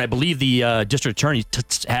 but I believe the district attorney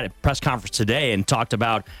had a press conference today and talked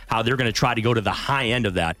about how they're going to try to go to the high end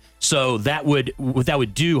of that. So what that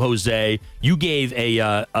would do, Jose, you gave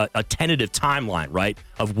a tentative timeline, right,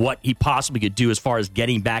 of what he possibly could do as far as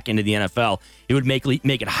getting back into the NFL. It would make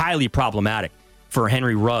it highly problematic for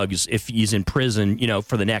Henry Ruggs if he's in prison,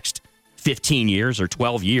 for the next 15 years or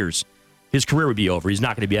 12 years. His career would be over. He's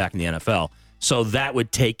not going to be back in the NFL. So that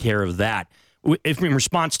would take care of that. If in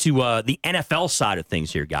response to the NFL side of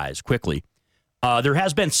things here, guys, quickly, there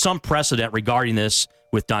has been some precedent regarding this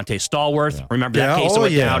with Dante Stallworth. Yeah. Remember that case that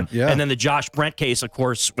went down? Yeah. And then the Josh Brent case, of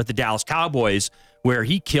course, with the Dallas Cowboys, where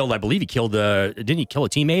he killed, didn't he kill a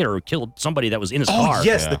teammate or killed somebody that was in his car? Oh,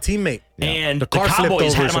 yes, the teammate. And the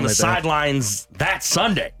Cowboys had him on the sidelines that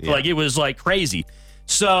Sunday. Yeah. It was crazy.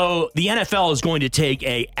 So the NFL is going to take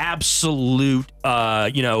a absolute,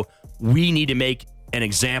 we need to make an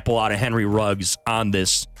example out of Henry Ruggs on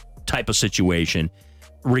this type of situation,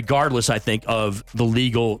 regardless, I think, of the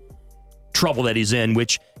legal trouble that he's in,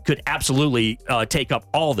 which could absolutely take up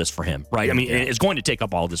all this for him, right? I mean, it's going to take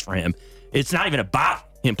up all this for him. It's not even about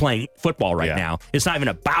him playing football right now. It's not even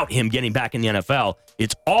about him getting back in the NFL.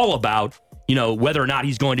 It's all about, whether or not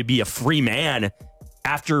he's going to be a free man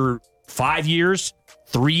after 5 years,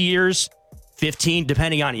 3 years, 15,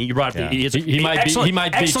 depending on you brought up. He might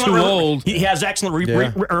be too old. He has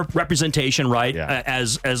excellent representation, right? Yeah.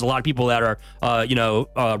 As a lot of people that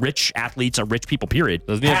are rich athletes or rich people. Period.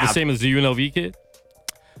 Doesn't he have the same as the UNLV kid?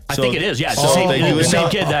 I think it is. Yeah, it's So the same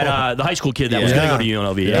kid that the high school kid that was going to go to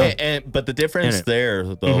UNLV. Yeah. But the difference there,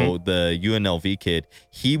 though, the UNLV kid,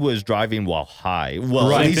 he was driving while high.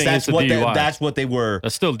 Well, at least that's what they were.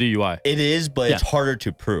 That's still DUI. It is, but it's harder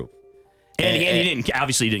to prove. And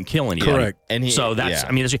he didn't kill anybody. Correct. And so that's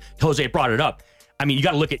I mean, Jose brought it up. I mean, you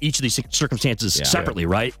got to look at each of these circumstances separately,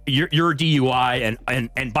 right? You're a DUI,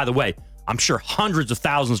 and by the way, I'm sure hundreds of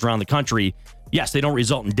thousands around the country. Yes, they don't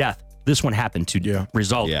result in death. This one happened to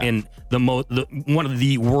result in one of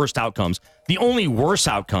the worst outcomes. The only worst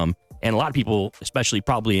outcome, and a lot of people, especially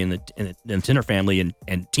probably in the Tinner family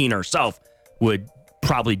and Tina herself, would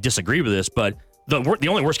probably disagree with this, but the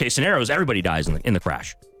only worst case scenario is everybody dies in the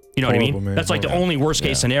crash. You know what I mean? Man. That's like the only worst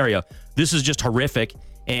case scenario. This is just horrific,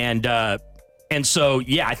 and so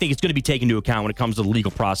I think it's going to be taken into account when it comes to the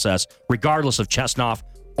legal process, regardless of Chesnoff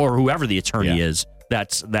or whoever the attorney is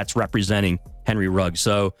that's representing Henry Ruggs.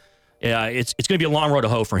 So. It's going to be a long road to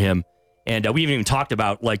hoe for him. And we haven't even talked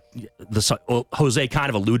about, like, Jose kind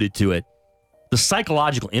of alluded to it, the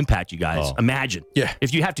psychological impact, you guys. Imagine. Yeah.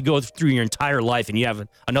 If you have to go through your entire life and you have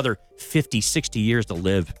another 50, 60 years to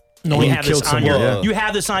live. No, you have this on you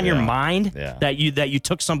have this on your mind Yeah. that you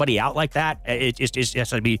took somebody out like that. It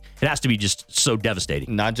has to be just so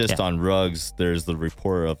devastating. Not just on Ruggs. There's the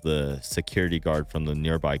report of the security guard from the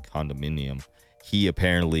nearby condominium. He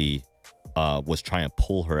apparently was trying to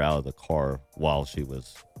pull her out of the car while she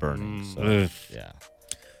was burning. So,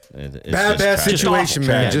 Bad situation,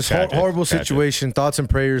 man. Just tragic, horrible tragic. situation. Thoughts and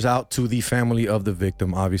prayers out to the family of the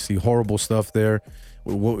victim. Obviously, horrible stuff there.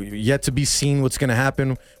 Yet to be seen what's going to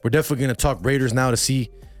happen. We're definitely going to talk Raiders now to see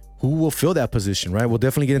who will fill that position, right? We'll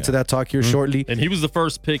definitely get into that talk here shortly. And he was the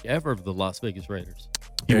first pick ever of the Las Vegas Raiders.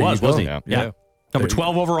 He wasn't he? Yeah. Number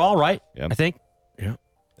 12 overall, right? Yeah. I think. Yeah.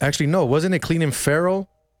 Actually, no. Wasn't it Cleveland Farrell?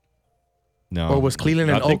 No. Or was Cleveland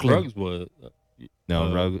and I think Oakland? Ruggs was.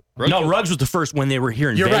 Ruggs was the first when they were here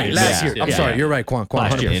in You're Vegas. right. Last year. I'm sorry. You're right, Quan.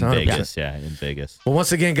 Last year. 100%. In 100%. Vegas. Yeah, in Vegas. Well,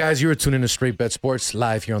 once again, guys, you're tuning in to Straight Bet Sports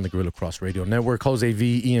live here on the Gorilla Cross Radio Network. Jose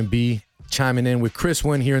V, EMB, chiming in with Chris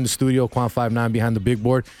Winn here in the studio, Quan 59 behind the big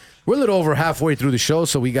board. We're a little over halfway through the show,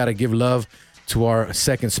 so we got to give love to our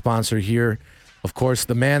second sponsor here. Of course,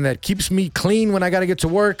 the man that keeps me clean when I got to get to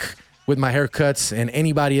work with my haircuts and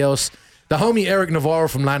anybody else. The homie Eric Navarro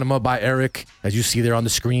from Line 'em Up by Eric, as you see there on the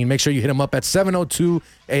screen. Make sure you hit him up at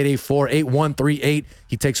 702-884-8138.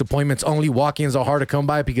 He takes appointments only. Walk-ins are hard to come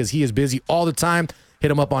by because he is busy all the time.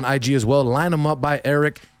 Hit him up on IG as well. Line 'em Up by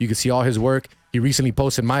Eric. You can see all his work. He recently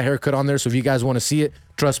posted my haircut on there, so if you guys want to see it,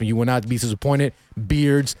 trust me, you will not be disappointed.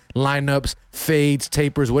 Beards, lineups, fades,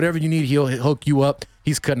 tapers, whatever you need, he'll hook you up.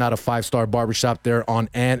 He's cutting out a 5-star barbershop there on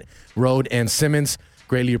Ant Road and Simmons.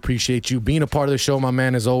 Greatly appreciate you being a part of the show, my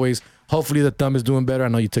man, as always. Hopefully the thumb is doing better. I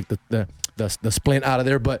know you took the splint out of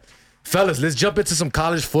there, but fellas, let's jump into some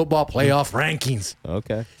college football playoff rankings.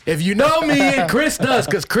 Okay. If you know me, and Chris does,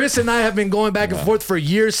 because Chris and I have been going back and forth for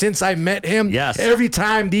years since I met him. Yes. Every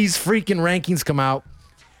time these freaking rankings come out,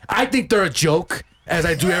 I think they're a joke, as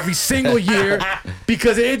I do every single year,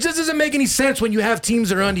 because it just doesn't make any sense when you have teams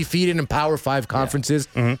that are undefeated in Power 5 conferences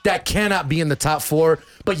that cannot be in the top 4,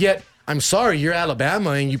 but yet I'm sorry, you're Alabama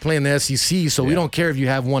and you play in the SEC, so we don't care if you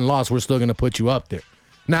have one loss. We're still going to put you up there.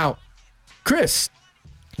 Now, Chris,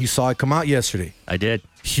 you saw it come out yesterday. I did.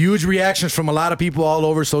 Huge reactions from a lot of people all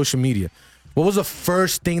over social media. What was the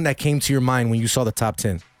first thing that came to your mind when you saw the top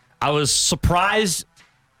 10? I was surprised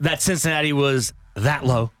that Cincinnati was that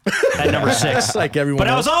low at number 6. Like everyone But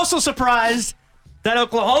I else. was also surprised that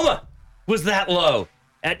Oklahoma was that low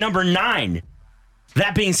at number 9.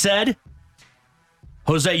 That being said,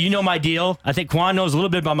 Jose, you know my deal. I think Quan knows a little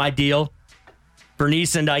bit about my deal.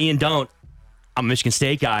 Bernice and Ian don't. I'm a Michigan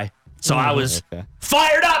State guy. So I was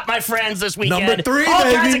fired up, my friends, this weekend. Number 3, all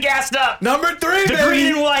baby. kinds of gassed up. Number 3, The baby. green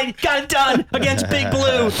and white got it done against Big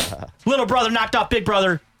Blue. Little brother knocked off Big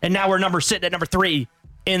Brother, and now we're sitting at number 3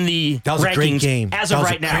 in the That was rankings a great game. as of That was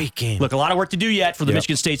right a now. great game. Look, a lot of work to do yet for the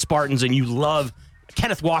Michigan State Spartans, and you love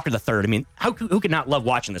Kenneth Walker III. I mean, who could not love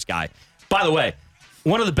watching this guy? By the way,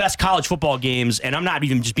 one of the best college football games, and I'm not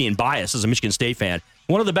even just being biased as a Michigan State fan,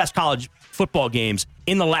 one of the best college football games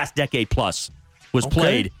in the last decade plus was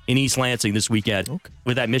played in East Lansing this weekend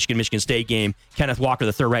with that Michigan State game. Kenneth Walker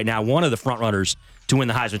III right now, one of the front runners to win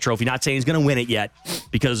the Heisman Trophy. Not saying he's going to win it yet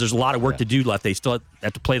because there's a lot of work to do left. They still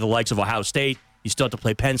have to play the likes of Ohio State. You still have to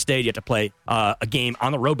play Penn State. You have to play a game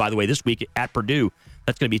on the road, by the way, this week at Purdue.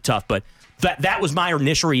 That's going to be tough. But that was my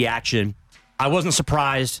initial reaction. I wasn't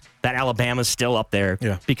surprised that Alabama's still up there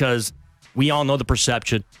because we all know the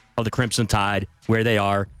perception of the Crimson Tide, where they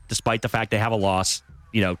are, despite the fact they have a loss,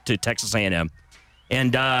 to Texas A&M.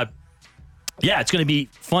 And, it's going to be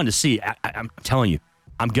fun to see. I'm telling you,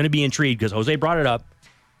 I'm going to be intrigued because Jose brought it up.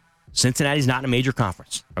 Cincinnati's not in a major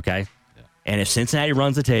conference, okay? Yeah. And if Cincinnati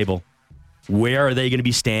runs the table, where are they going to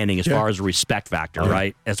be standing as far as a respect factor,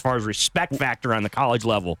 right? As far as respect factor on the college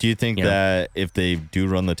level. Do you think that if they do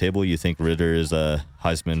run the table, you think Ritter is a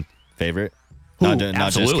Heisman favorite? Not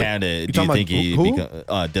just candidate. Do you think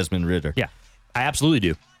he Desmond Ritter? Yeah, I absolutely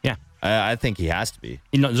do. Yeah. I think he has to be.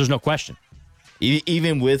 There's no question.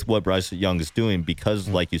 Even with what Bryce Young is doing, because,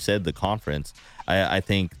 like you said, the conference, I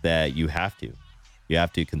think that you have to. You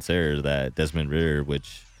have to consider that Desmond Ritter,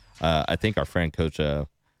 which I think our friend Coach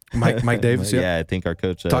Mike Davis. Yeah, I think our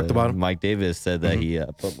coach talked about him. Mike Davis said that he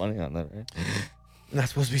put money on that, right? Not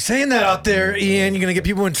supposed to be saying that out there, Ian. You're gonna get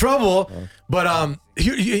people in trouble. But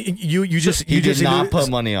you just did not put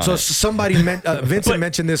money on. So it. somebody Vincent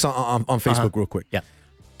mentioned this on Facebook real quick. Yeah,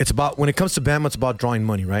 it's about when it comes to Bama, it's about drawing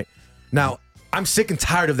money, right? Now I'm sick and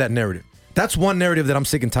tired of that narrative. That's one narrative that I'm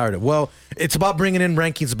sick and tired of. Well, it's about bringing in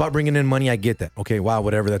rankings, it's about bringing in money. I get that. Okay, wow,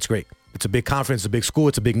 whatever. That's great. It's a big conference, it's a big school,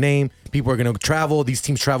 it's a big name. People are going to travel. These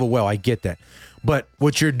teams travel well. I get that. But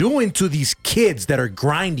what you're doing to these kids that are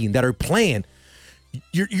grinding, that are playing,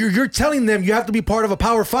 you're telling them you have to be part of a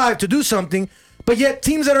Power 5 to do something, but yet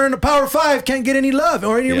teams that are in the Power 5 can't get any love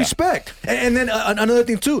or any respect. And then another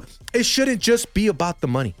thing, too, it shouldn't just be about the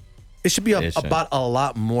money. It should be about a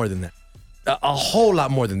lot more than that. A whole lot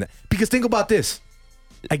more than that. Because think about this.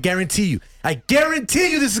 I guarantee you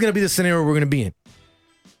this is going to be the scenario we're going to be in.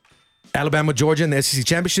 Alabama, Georgia in the SEC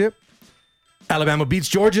Championship. Alabama beats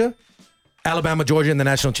Georgia. Alabama, Georgia in the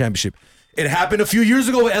National Championship. It happened a few years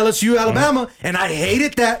ago with LSU, Alabama, and I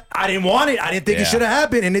hated that. I didn't want it. I didn't think it should have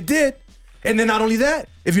happened, and it did. And then not only that,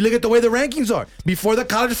 if you look at the way the rankings are, before the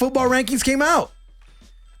college football rankings came out,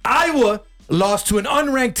 Iowa lost to an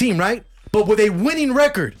unranked team, right? But with a winning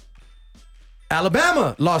record.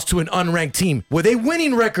 Alabama lost to an unranked team with a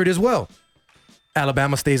winning record as well.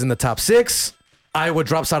 Alabama stays in the top 6. Iowa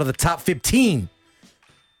drops out of the top 15.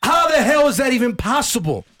 How the hell is that even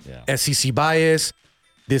possible? Yeah. SEC bias,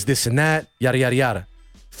 this, and that, yada, yada, yada.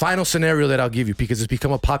 Final scenario that I'll give you, because it's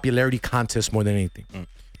become a popularity contest more than anything.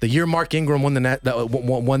 The year Mark Ingram won the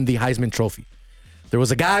Heisman Trophy, there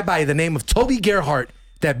was a guy by the name of Toby Gerhart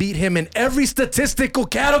that beat him in every statistical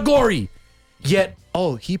category. Yet,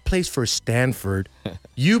 he plays for Stanford.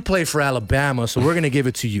 You play for Alabama, so we're gonna give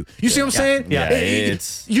it to you. You see what I'm saying? Yeah,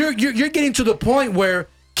 you're getting to the point where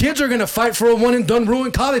kids are gonna fight for a one and done rule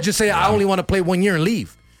in college and say, I only want to play 1 year and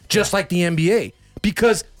leave, just like the NBA,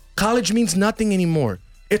 because college means nothing anymore.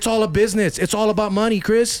 It's all a business. It's all about money,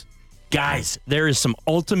 Chris. Guys, there is some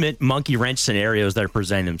ultimate monkey wrench scenarios that are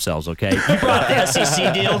presenting themselves, okay? You brought up the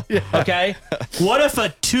SEC deal, okay? What if a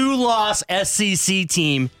 2-loss SEC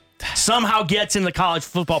team somehow gets in the college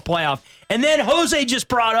football playoff, and then Jose just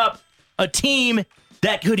brought up a team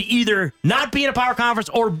that could either not be in a power conference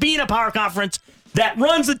or be in a power conference that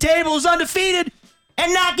runs the table, is undefeated,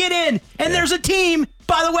 and not get in. And there's a team,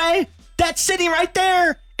 by the way, that's sitting right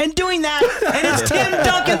there and doing that, and it's Tim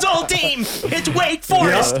Duncan's old team. It's Wake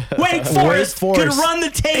Forest. Yep. Wake Forest could run the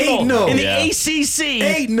table in the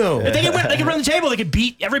ACC. If they could run the table, they could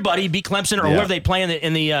beat everybody, beat Clemson or whoever they play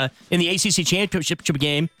in the ACC championship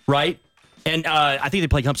game, right? And I think they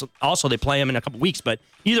play Clemson. Also, they play them in a couple weeks. But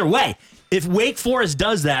either way, if Wake Forest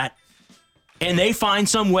does that, and they find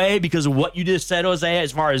some way because of what you just said, Jose,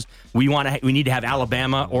 as far as we need to have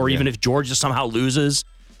Alabama, or even if Georgia somehow loses,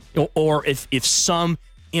 or if some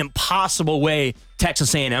impossible way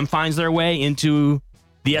Texas A&M finds their way into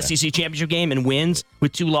the SEC championship game and wins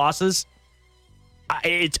with 2 losses,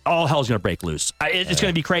 it's all hell's going to break loose. It's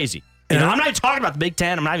going to be crazy. I'm not even talking about the Big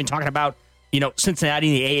Ten. I'm not even talking about Cincinnati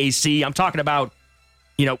and the AAC. I'm talking about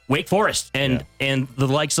Wake Forest and the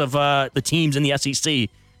likes of the teams in the SEC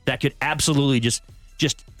that could absolutely just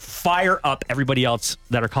fire up everybody else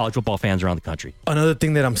that are college football fans around the country. Another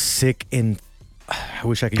thing that I'm sick and I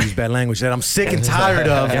wish I could use bad language, that I'm sick and tired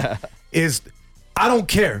of is I don't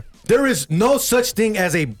care. There is no such thing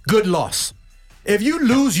as a good loss. If you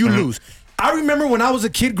lose, you lose. I remember when I was a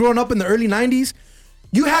kid growing up in the early 90s,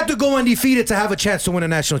 you had to go undefeated to have a chance to win a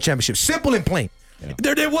national championship. Simple and plain. Yeah.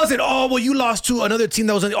 There wasn't, you lost to another team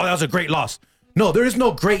that that was a great loss. No, there is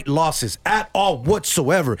no great losses at all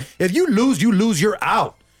whatsoever. If you lose, you're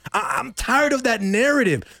out. I'm tired of that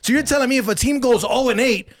narrative. So you're telling me if a team goes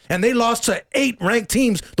 0-8 and they lost to 8 ranked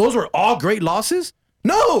teams, those were all great losses?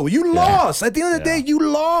 No, you lost. At the end of the day, you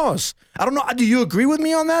lost. I don't know. Do you agree with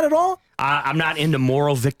me on that at all? I'm not into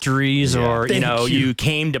moral victories or, you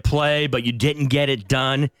came to play, but you didn't get it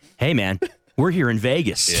done. Hey, man, we're here in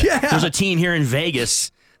Vegas. Yeah. There's a team here in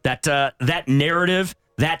Vegas that that narrative,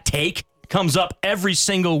 that take comes up every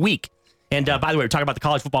single week. And by the way, we're talking about the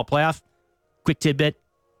college football playoff. Quick tidbit.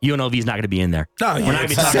 UNLV is not going to be in there. No, We're not going to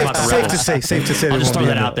be talking about the safe Rebels. to say. I'll just throw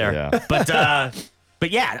that out there. there. Yeah. But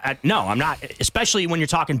yeah, no, I'm not. Especially when you're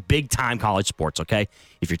talking big time college sports. Okay,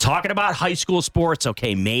 if you're talking about high school sports,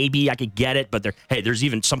 okay, maybe I could get it. But there's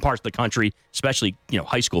even some parts of the country, especially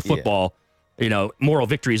high school football. Moral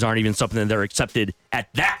victories aren't even something that are accepted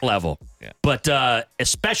at that level. Yeah. But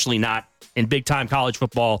especially not in big time college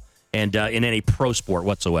football and in any pro sport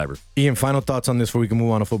whatsoever. Ian, final thoughts on this before we can move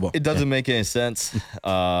on to football. It doesn't make any sense.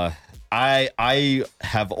 I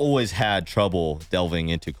have always had trouble delving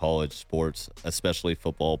into college sports, especially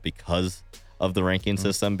football, because of the ranking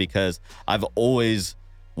system, because I've always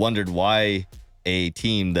wondered why a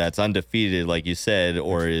team that's undefeated, like you said,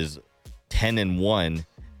 or is 10-1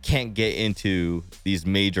 can't get into these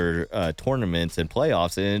major tournaments and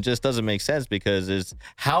playoffs. And it just doesn't make sense, because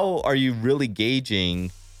how are you really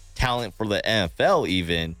gauging talent for the NFL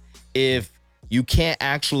even if you can't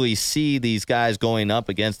actually see these guys going up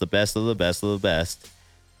against the best of the best of the best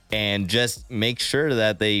and just make sure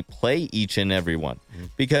that they play each and every one?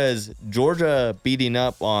 Because Georgia beating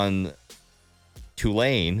up on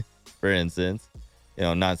Tulane, for instance,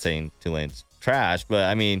 not saying Tulane's trash, but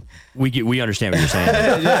I mean, we understand what you're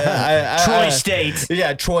saying. Troy State.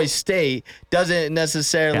 Yeah, Troy State doesn't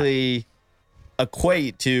necessarily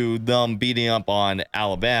equate to them beating up on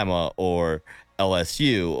Alabama or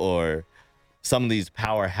LSU or some of these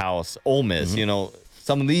powerhouse Ole Miss,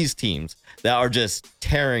 some of these teams that are just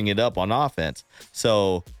tearing it up on offense.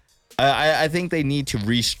 So I think they need to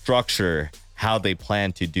restructure how they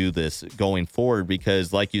plan to do this going forward,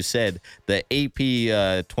 because like you said, the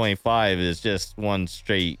AP 25 is just one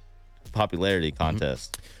straight popularity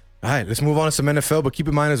contest. All right, let's move on to some NFL, but keep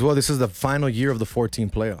in mind as well, this is the final year of the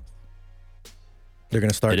 14 playoff. They're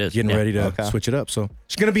going to start getting ready to switch it up. So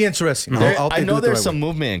it's going to be interesting. I know there's some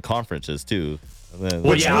movement in conferences too.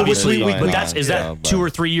 Well, yeah, obviously. But is that 2 or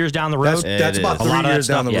 3 years down the road? That's about 3 years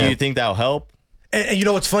down the road. Do you think that'll help? And you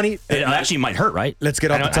know what's funny? It actually might hurt, right? Let's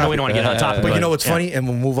get off the topic. I know we don't want to get on the topic. But you know what's funny? And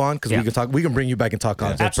we'll move on because we can talk. We can bring you back and talk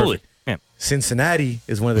on it. Absolutely. Yeah. Cincinnati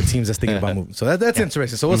is one of the teams that's thinking about moving. So that's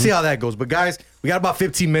interesting. So we'll see how that goes. But guys, we got about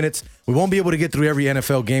 15 minutes. We won't be able to get through every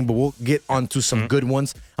NFL game, but we'll get onto some good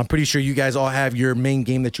ones. I'm pretty sure you guys all have your main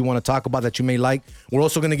game that you want to talk about that you may like. We're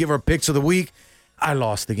also going to give our picks of the week. I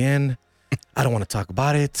lost again. I don't want to talk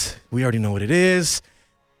about it. We already know what it is.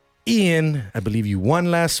 Ian, I believe you won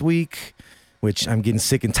last week, which I'm getting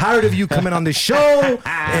sick and tired of you coming on this show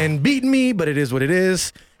and beating me, but it is what it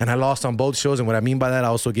is. And I lost on both shows. And what I mean by that, I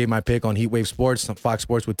also gave my pick on Heatwave Sports, on Fox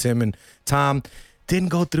Sports with Tim and Tom. Didn't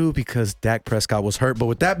go through because Dak Prescott was hurt. But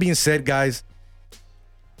with that being said, guys,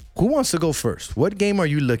 who wants to go first? What game are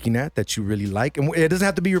you looking at that you really like? And it doesn't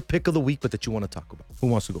have to be your pick of the week, but that you want to talk about. Who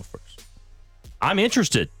wants to go first? I'm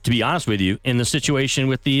interested, to be honest with you, in the situation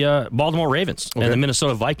with the Baltimore Ravens and the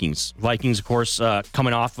Minnesota Vikings. Vikings, of course,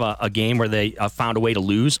 coming off a game where they found a way to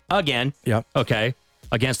lose again. Yep. Okay.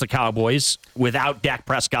 Against the Cowboys without Dak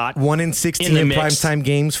Prescott. 1 in 16 in primetime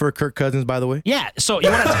games for Kirk Cousins, by the way. Yeah. So,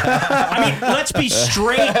 let's be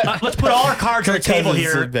straight. Let's put all our cards on the table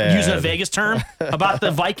here, using a Vegas term, about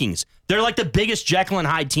the Vikings. They're like the biggest Jekyll and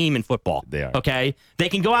Hyde team in football. They are. Okay. They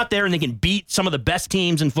can go out there and they can beat some of the best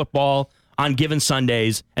teams in football on given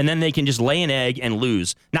Sundays, and then they can just lay an egg and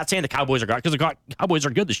lose. Not saying the Cowboys are good, because the Cowboys are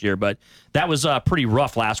good this year, but that was pretty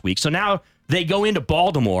rough last week. So now they go into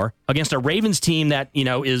Baltimore against a Ravens team that,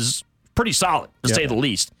 is pretty solid, to say the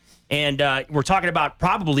least. And we're talking about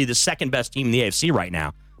probably the second best team in the AFC right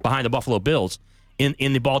now, behind the Buffalo Bills,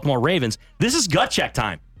 in the Baltimore Ravens. This is gut check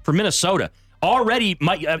time for Minnesota. Already,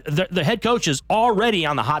 the head coach is already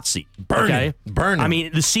on the hot seat. Burning. I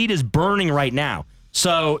mean, the seat is burning right now.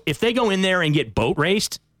 So if they go in there and get boat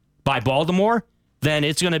raced by Baltimore, then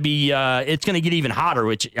it's going to be it's going to get even hotter,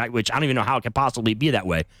 which I don't even know how it could possibly be that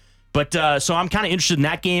way. But so I'm kind of interested in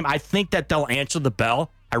that game. I think that they'll answer the bell.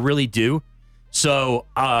 I really do. So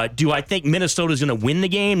do I think Minnesota is going to win the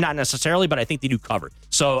game? Not necessarily, but I think they do cover.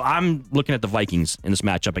 So I'm looking at the Vikings in this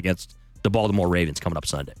matchup against the Baltimore Ravens coming up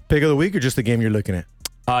Sunday. Pick of the week or just the game you're looking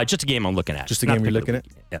at? Just a game I'm looking at. Just a game you're looking at?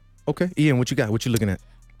 Yeah. Okay. Ian, what you got? What you looking at?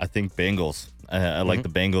 I think Bengals. I like the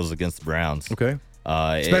Bengals against the Browns. Okay.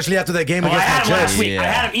 Especially after that game against the Jets. I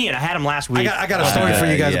had him last week. I got a story for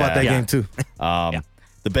you guys about that game too.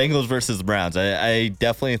 The Bengals versus the Browns. I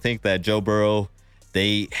definitely think that Joe Burrow,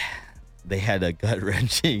 they had a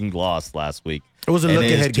gut-wrenching loss last week. It was a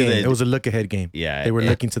look-ahead game. It was a look-ahead game. Yeah. They were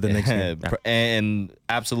looking to the next game. And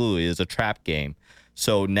absolutely, it's a trap game.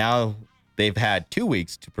 So now they've had 2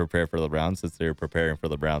 weeks to prepare for the Browns, since they were preparing for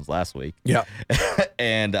the Browns last week. Yeah.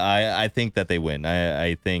 And I think that they win.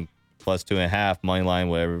 I think plus 2.5, money line,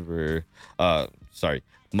 whatever.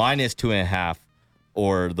 Minus 2.5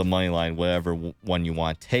 or the money line, whatever one you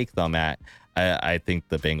want to take them at. I think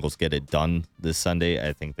the Bengals get it done this Sunday.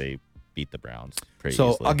 I think they beat the Browns pretty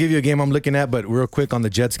easily. I'll give you a game I'm looking at, but real quick on the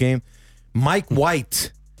Jets game. Mike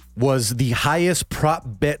White was the highest prop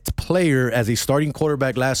bet player as a starting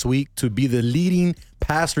quarterback last week to be the leading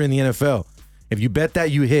passer in the NFL. If you bet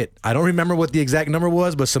that, you hit. I don't remember what the exact number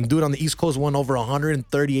was, but some dude on the East Coast won over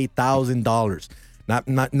 $138,000.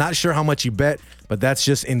 Not sure how much you bet, but that's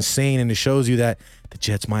just insane, and it shows you that the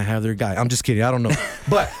Jets might have their guy. I'm just kidding. I don't know.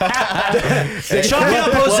 But chalk it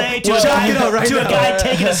up, Jose, to a guy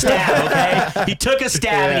taking a stab, okay? He took a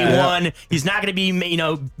stab and he won. He's not going to be,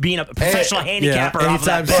 being a professional handicapper off of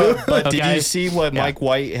that soon. But did you see what Mike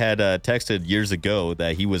White had texted years ago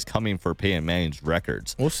that he was coming for Peyton Manning's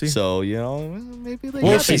records? We'll see. So, maybe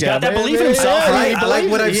he's got that belief in himself. I like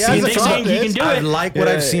what I've seen. He can do it. I like what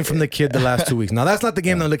I've seen from the kid the last 2 weeks. Now, that's not the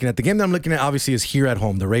game that I'm looking at. The game that I'm looking at, obviously, is here at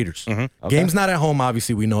home, the Raiders. Mm-hmm. Game's not at home,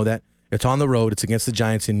 obviously, we know that. It's on the road. It's against the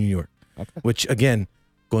Giants in New York. Which, again,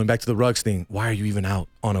 going back to the Ruggs thing, why are you even out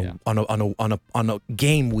on a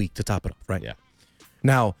game week to top it off, right? Yeah.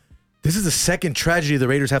 Now, this is the second tragedy the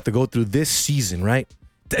Raiders have to go through this season, right?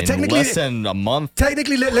 In less than a month.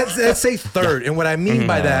 Technically, let's say third. And what I mean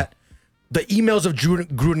by that, the emails of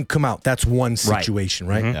Gruden come out. That's one situation,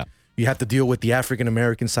 right? Mm-hmm. Yeah. You have to deal with the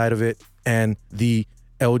African-American side of it and the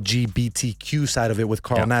LGBTQ side of it with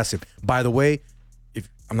Carl Nassib. By the way,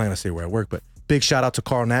 I'm not going to say where I work, but big shout out to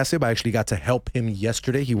Carl Nassib. I actually got to help him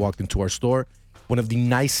yesterday. He walked into our store. One of the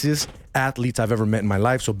nicest athletes I've ever met in my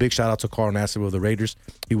life. So big shout out to Carl Nassib of the Raiders.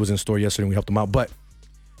 He was in store yesterday and we helped him out. But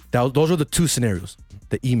those are the two scenarios,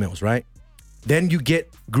 the emails, right? Then you get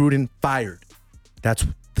Gruden fired. That's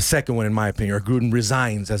the second one in my opinion, or Gruden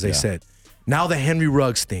resigns, as they said. Now the Henry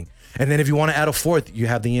Ruggs thing. And then if you want to add a fourth, you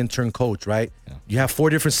have the intern coach, right? Yeah. You have 4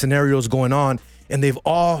 different scenarios going on, and they've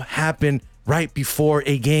all happened right before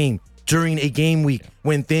a game, during a game week,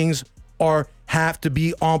 when things have to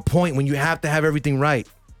be on point, when you have to have everything right.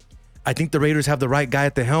 I think the Raiders have the right guy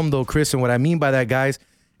at the helm, though, Chris. And what I mean by that, guys,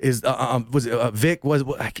 is Rich,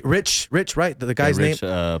 right? The guy's name?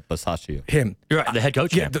 Basaccio. Him. You're right, the head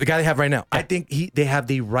coach. Yeah, the guy they have right now. I think they have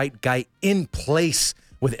the right guy in place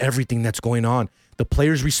with everything that's going on. The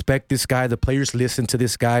players respect this guy. The players listen to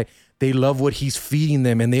this guy. They love what he's feeding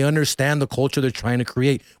them, and they understand the culture they're trying to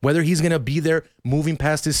create. Whether he's going to be there moving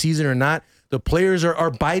past this season or not, the players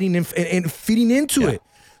are biting and feeding into it.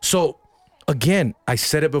 So, again, I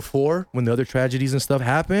said it before when the other tragedies and stuff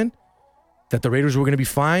happened, that the Raiders were going to be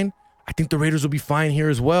fine. I think the Raiders will be fine here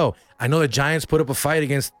as well. I know the Giants put up a fight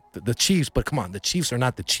against the Chiefs, but come on, the Chiefs are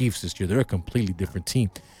not the Chiefs this year. They're a completely different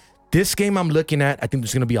team. This game I'm looking at, I think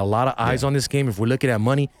there's going to be a lot of eyes on this game. If we're looking at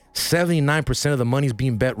money, 79% of the money is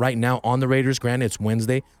being bet right now on the Raiders. Granted, it's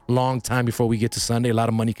Wednesday, long time before we get to Sunday. A lot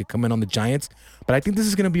of money could come in on the Giants. But I think this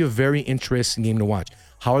is going to be a very interesting game to watch.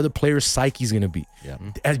 How are the players' psyches going to be? Yeah.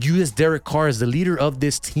 As Derek Carr, as the leader of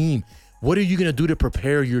this team, what are you going to do to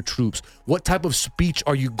prepare your troops? What type of speech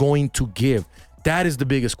are you going to give? That is the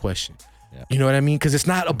biggest question. Yeah. You know what I mean? Because it's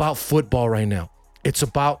not about football right now. It's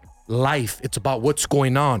about life. It's about what's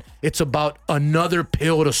going on. It's about another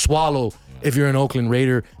pill to swallow if you're an Oakland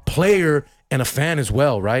Raider player and a fan as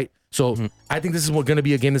well, right? So I think this is going to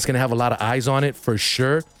be a game that's going to have a lot of eyes on it for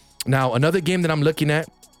sure. Now, another game that I'm looking at,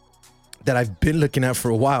 that I've been looking at for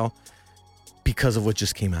a while because of what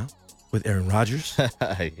just came out with Aaron Rodgers.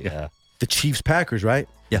 Yeah. The Chiefs-Packers, right?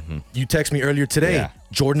 Yeah. You text me earlier today. Yeah.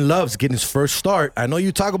 Jordan Love's getting his first start. I know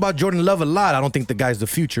you talk about Jordan Love a lot. I don't think the guy's the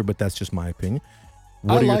future, but that's just my opinion.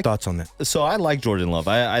 What are your thoughts on that? So I like Jordan Love.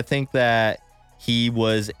 I think that he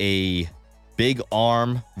was a big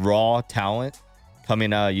arm, raw talent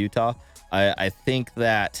coming out of Utah. I think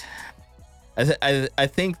that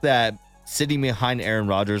sitting behind Aaron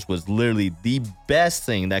Rodgers was literally the best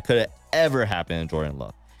thing that could have ever happened to Jordan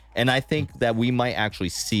Love. And I think that we might actually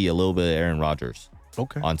see a little bit of Aaron Rodgers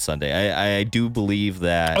on Sunday. I do believe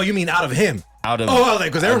that. Oh, you mean out of him?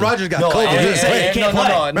 Because Aaron Rodgers got COVID. He can't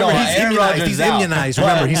play. Remember, he's immunized.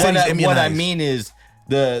 Remember, he said he's immunized. What I mean is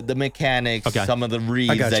the mechanics, some of the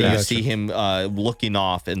reads that you see him looking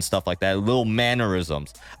off and stuff like that, little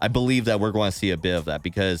mannerisms. I believe that we're going to see a bit of that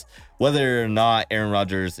because whether or not Aaron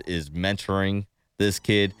Rodgers is mentoring this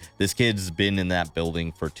kid's been in that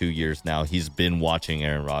building for 2 years now. He's been watching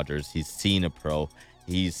Aaron Rodgers. He's seen a pro.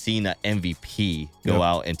 He's seen an MVP go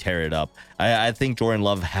out and tear it up. I think Jordan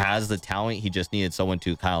Love has the talent. He just needed someone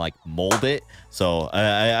to kind of like mold it. So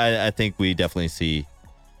I think we definitely see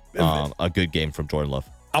a good game from Jordan Love.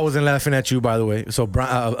 I wasn't laughing at you, by the way. So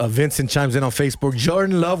Vincent chimes in on Facebook.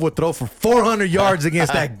 Jordan Love would throw for 400 yards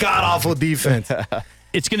against that god-awful defense.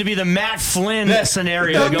 It's going to be the Matt Flynn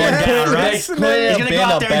scenario going down, right? He's going to go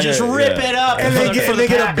out there and just rip it up. And they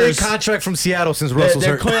get a big contract from Seattle since Russell's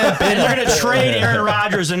hurt. And they're going to trade Aaron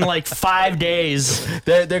Rodgers in like 5 days.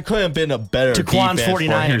 There could have been a better to Quan's defense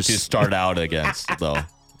 49ers. for him to start out against, though.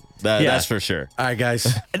 That's for sure. All right,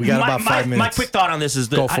 guys. We got about 5 minutes. My quick thought on this is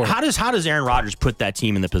that how does Aaron Rodgers put that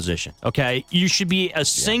team in the position? Okay, you should be a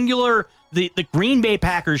singular. The Green Bay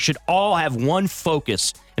Packers should all have one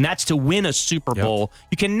focus, and that's to win a Super Bowl.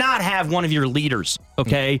 You cannot have one of your leaders,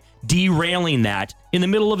 derailing that in the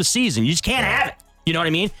middle of a season. You just can't have it. You know what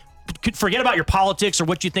I mean? Forget about your politics or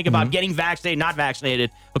what you think about getting vaccinated, not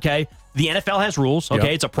vaccinated, okay? The NFL has rules,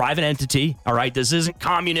 okay? It's a private entity, all right? This isn't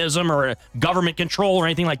communism or government control or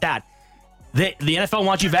anything like that. The NFL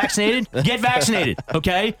wants you vaccinated, get vaccinated,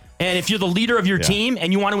 okay? And if you're the leader of your team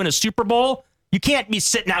and you want to win a Super Bowl, you can't be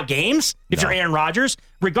sitting out games if you're Aaron Rodgers,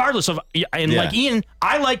 regardless of. And like Ian,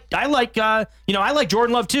 I like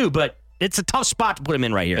Jordan Love too, but it's a tough spot to put him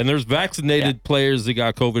in right here. And there's vaccinated players that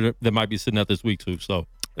got COVID that might be sitting out this week too. So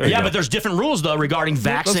but there's different rules though regarding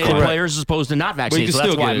vaccinated players as opposed to not vaccinated. So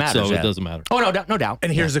that's why it matters. So it doesn't matter. Oh no doubt. And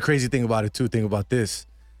here's the crazy thing about it too. Think about this: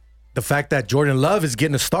 the fact that Jordan Love is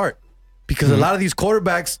getting a start because a lot of these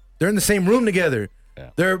quarterbacks they're in the same room together.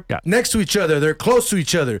 They're next to each other. They're close to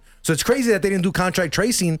each other. So it's crazy that they didn't do contract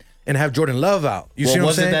tracing and have Jordan Love out. You see what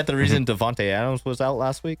I'm saying? Wasn't that the reason Devontae Adams was out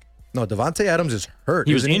last week? No, Devontae Adams is hurt.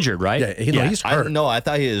 He was injured, right? Yeah, he's hurt. I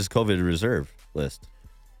thought he was COVID reserve list.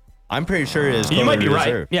 I'm pretty sure it is COVID You might be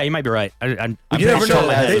reserve. right. Yeah, you might be right. I'm you never know.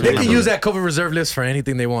 They can use that COVID reserve list for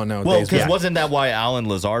anything they want nowadays. Well, because wasn't that why Alan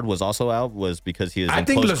Lazard was also out? Was because he was in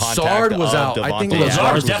close contact was out. Devontae I think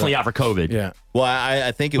Lazard was definitely out for COVID. Yeah. Well,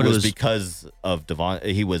 I think it was because of Devon.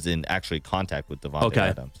 He was in actually contact with Devontae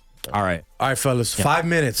Adams. So. All right, fellas. 5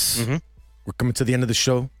 minutes. We're coming to the end of the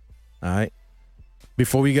show. All right.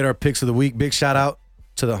 Before we get our picks of the week, big shout out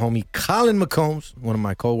to the homie Colin McCombs, one of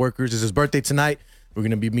my co-workers. It's his birthday tonight. We're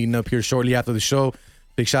going to be meeting up here shortly after the show.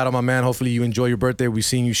 Big shout out, my man. Hopefully you enjoy your birthday. We've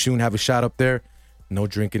seen you soon. Have a shot up there. No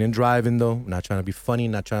drinking and driving, though. Not trying to be funny.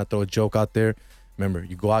 Not trying to throw a joke out there. Remember,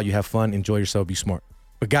 you go out, you have fun, enjoy yourself, be smart.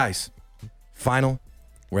 But guys, final.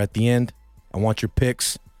 We're at the end. I want your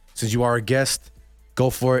picks. Since you are a guest, go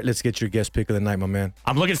for it. Let's get your guest pick of the night, my man.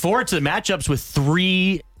 I'm looking forward to the matchups with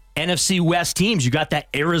 3 NFC West teams. You got that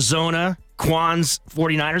Arizona, Quan's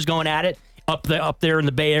 49ers going at it up there in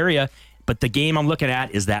the Bay Area. But the game I'm looking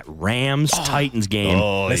at is that Rams-Titans game.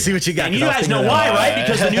 Let's see what you got. And you guys know why, right?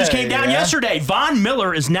 Because the news came down yesterday. Von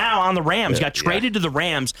Miller is now on the Rams, got traded to the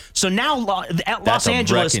Rams. So now Los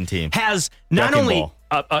Angeles has not only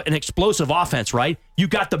an explosive offense, right? You've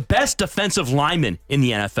got the best defensive lineman in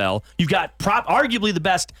the NFL. You've got arguably the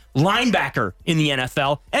best linebacker in the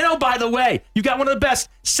NFL. And oh, by the way, you've got one of the best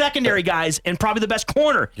secondary guys and probably the best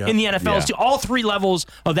corner in the NFL. So all 3 levels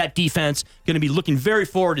of that defense going to be looking very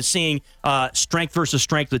forward to seeing strength versus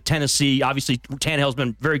strength with Tennessee. Obviously, Tannehill's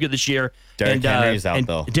been very good this year. Derrick Henry is out,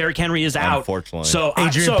 though. Derrick Henry is out. Unfortunately. So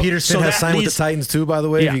Adrian Peterson has signed with the Titans, too, by the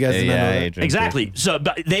way. If you guys didn't know that. Exactly. So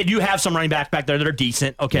they do have some running backs back there that are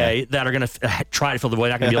decent, that are going to try to fill the void.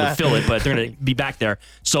 Not going to be able to fill it, but they're going to be back there.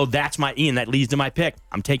 So that's Ian. That leads to my pick.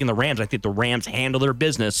 I'm taking the Rams. I think the Rams handle their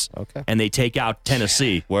business, and they take out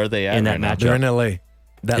Tennessee. Where are they at in that right now? matchup? They're in L.A.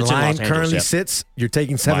 That It's in line Los Angeles, currently sits, you're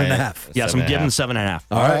taking 7.5. Yes, I'm giving 7.5.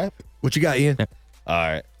 All right. What you got, Ian? All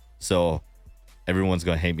right. So everyone's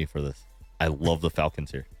going to hate me for this. I love the Falcons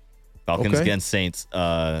here. Falcons against Saints.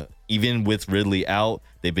 Even with Ridley out,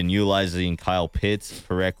 they've been utilizing Kyle Pitts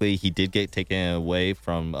correctly. He did get taken away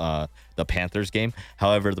from the Panthers game.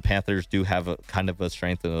 However, the Panthers do have a kind of a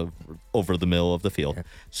strength over the middle of the field.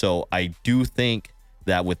 So I do think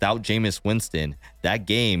that without Jameis Winston, that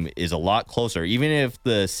game is a lot closer. Even if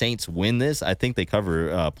the Saints win this, I think they cover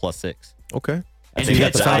 +6. Okay. And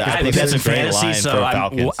Pitts, I think that's in fantasy, so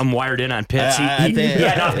I'm wired in on Pitts. You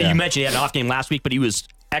mentioned he had an off game last week, but he was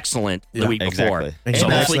excellent the week before. So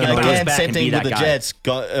hopefully he can bounce back and be that guy. Same thing with the Jets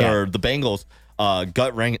or the Bengals.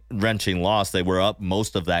 Gut-wrenching loss. They were up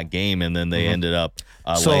most of that game, and then they ended up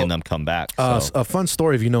letting them come back. A fun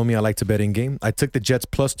story, if you know me, I like to bet in game. I took the Jets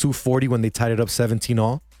 +240 when they tied it up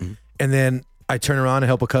 17-all. And then I turn around and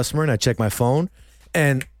help a customer, and I check my phone,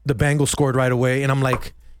 and the Bengals scored right away. And I'm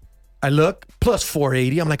like, I look,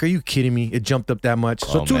 +480. I'm like, are you kidding me? It jumped up that much.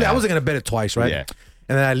 So I wasn't going to bet it twice, right? Yeah.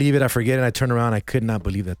 And then I leave it, I forget, and I turn around. I could not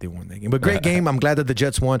believe that they won that game. But great game. I'm glad that the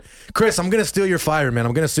Jets won. Chris, I'm going to steal your fire, man.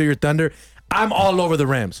 I'm going to steal your thunder. I'm all over the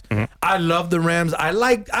Rams. I love the Rams. I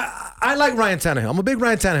like Ryan Tannehill. I'm a big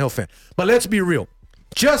Ryan Tannehill fan. But let's be real.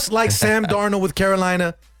 Just like Sam Darnold with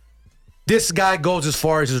Carolina, this guy goes as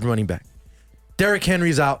far as his running back. Derrick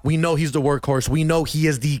Henry's out. We know he's the workhorse. We know he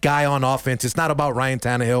is the guy on offense. It's not about Ryan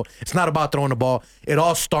Tannehill. It's not about throwing the ball. It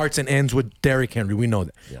all starts and ends with Derrick Henry. We know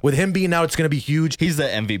that. Yeah. With him being out, it's going to be huge. He's the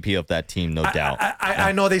MVP of that team, no doubt.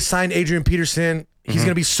 I know they signed Adrian Peterson. He's going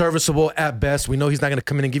to be serviceable at best. We know he's not going to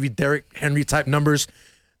come in and give you Derrick Henry type numbers.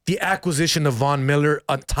 The acquisition of Von Miller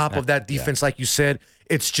on top of that defense, like you said,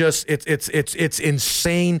 it's just it's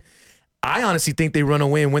insane. I honestly think they run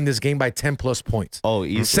away and win this game by 10+ points. Oh,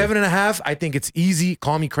 easy. 7.5, I think it's easy.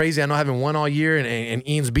 Call me crazy. I know I haven't won all year and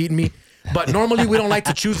Ian's beating me. But normally we don't like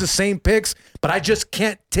to choose the same picks, but I just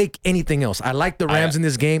can't take anything else. I like the Rams in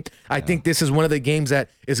this game. I think this is one of the games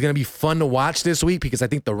that is going to be fun to watch this week because I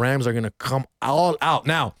think the Rams are going to come all out.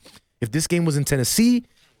 Now, if this game was in Tennessee,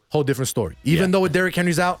 whole different story. Even though with Derrick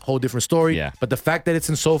Henry's out, whole different story. Yeah. But the fact that it's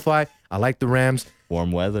in SoFi, I like the Rams.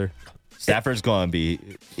 Warm weather. Stafford's going to be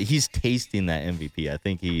 – he's tasting that MVP. I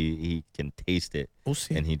think he can taste it. We'll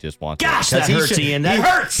see. And he just wants Gosh, that hurts, Ian. That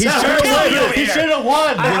hurts. He should have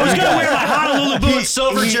won. I was going to wear my Honolulu Boots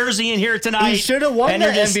silver jersey in here tonight. He should have won the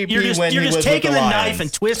MVP You're just taking the knife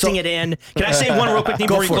and twisting it in. Can I say one real quick thing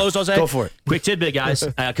before we close, Jose? Go for it. Quick tidbit, guys,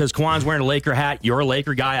 because Kwan's wearing a Laker hat. You're a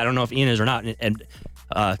Laker guy. I don't know if Ian is or not. And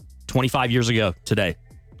 25 years ago today,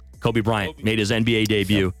 Kobe Bryant made his NBA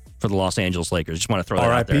debut for the Los Angeles Lakers. Just want to throw that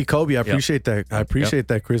out there. R.I.P. Kobe. I appreciate that. I appreciate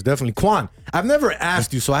that, Chris. Definitely. Quan, I've never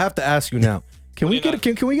asked you, so I have to ask you now. Can we get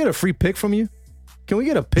a free pick from you? Can we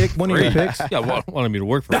get a pick, one of your picks? Yeah, wanted me to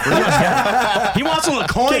work for free. He wants a little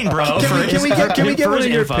coin, bro. Can we get one of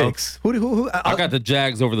your picks? Who? I got the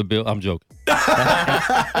Jags over the Bill. I'm joking.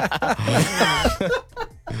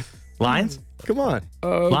 Lions? Come on.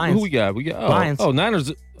 Lions. Who we got? Lions.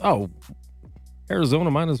 Niners.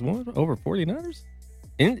 Arizona -1 over 49ers?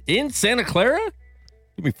 In Santa Clara?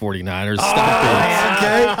 Give me 49ers. Stop it.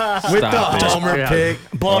 Okay. With the homer pick.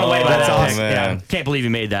 Blown away by That's that awesome. pick. Yeah. Can't believe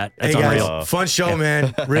you made that. That's hey unreal. guys, fun show,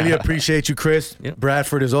 man. Really appreciate you, Chris.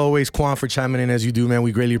 Bradford, as always. Quan for chiming in as you do, man.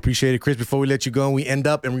 We greatly appreciate it. Chris, before we let you go and we end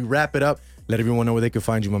up and we wrap it up, let everyone know where they can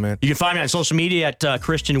find you, my man. You can find me on social media at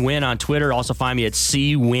Christian Winn on Twitter. Also find me at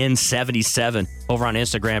CWin77 over on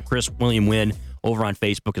Instagram. Chris William Winn over on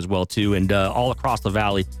Facebook as well, too. And all across the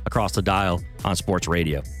valley, across the dial on sports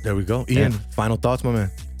radio. There we go. Ian, final thoughts, my man.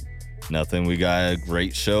 Nothing. We got a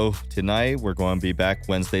great show tonight. We're going to be back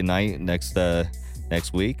Wednesday night next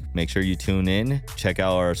week. Make sure you tune in. Check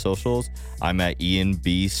out our socials. I'm at Ian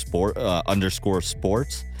B _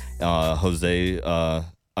 sports. Jose _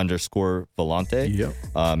 Volante.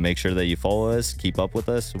 Yep. Make sure that you follow us. Keep up with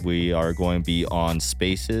us. We are going to be on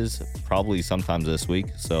Spaces probably sometime this week.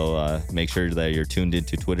 So make sure that you're tuned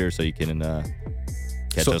into Twitter so you can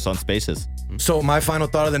catch us on Spaces. So my final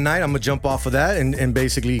thought of the night, I'm going to jump off of that and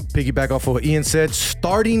basically piggyback off of what Ian said.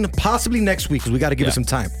 Starting possibly next week, because we got to give it some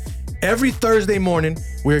time. Every Thursday morning,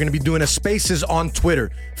 we're going to be doing a Spaces on Twitter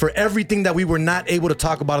for everything that we were not able to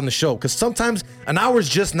talk about on the show. Because sometimes an hour is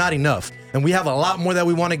just not enough. And we have a lot more that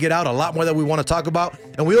we want to get out, a lot more that we want to talk about.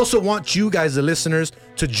 And we also want you guys, the listeners,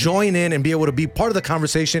 to join in and be able to be part of the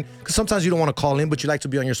conversation. Because sometimes you don't want to call in, but you like to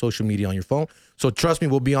be on your social media on your phone. So trust me,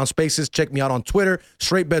 we'll be on Spaces. Check me out on Twitter,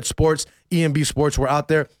 Straight Bet Sports, EMB Sports. We're out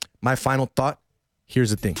there. My final thought, here's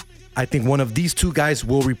the thing. I think one of these two guys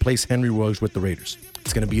will replace Henry Ruggs with the Raiders.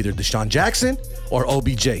 It's going to be either Deshaun Jackson or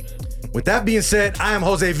OBJ. With that being said, I am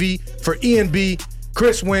Jose V for ENB,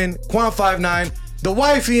 Chris Winn, Quan59, the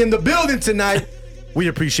wifey in the building tonight. We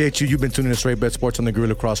appreciate you. You've been tuning to Straight Bet Sports on the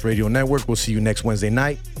Gorilla Cross Radio Network. We'll see you next Wednesday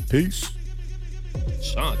night. Peace.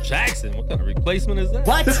 Deshaun Jackson? What kind of replacement is that?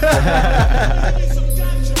 What?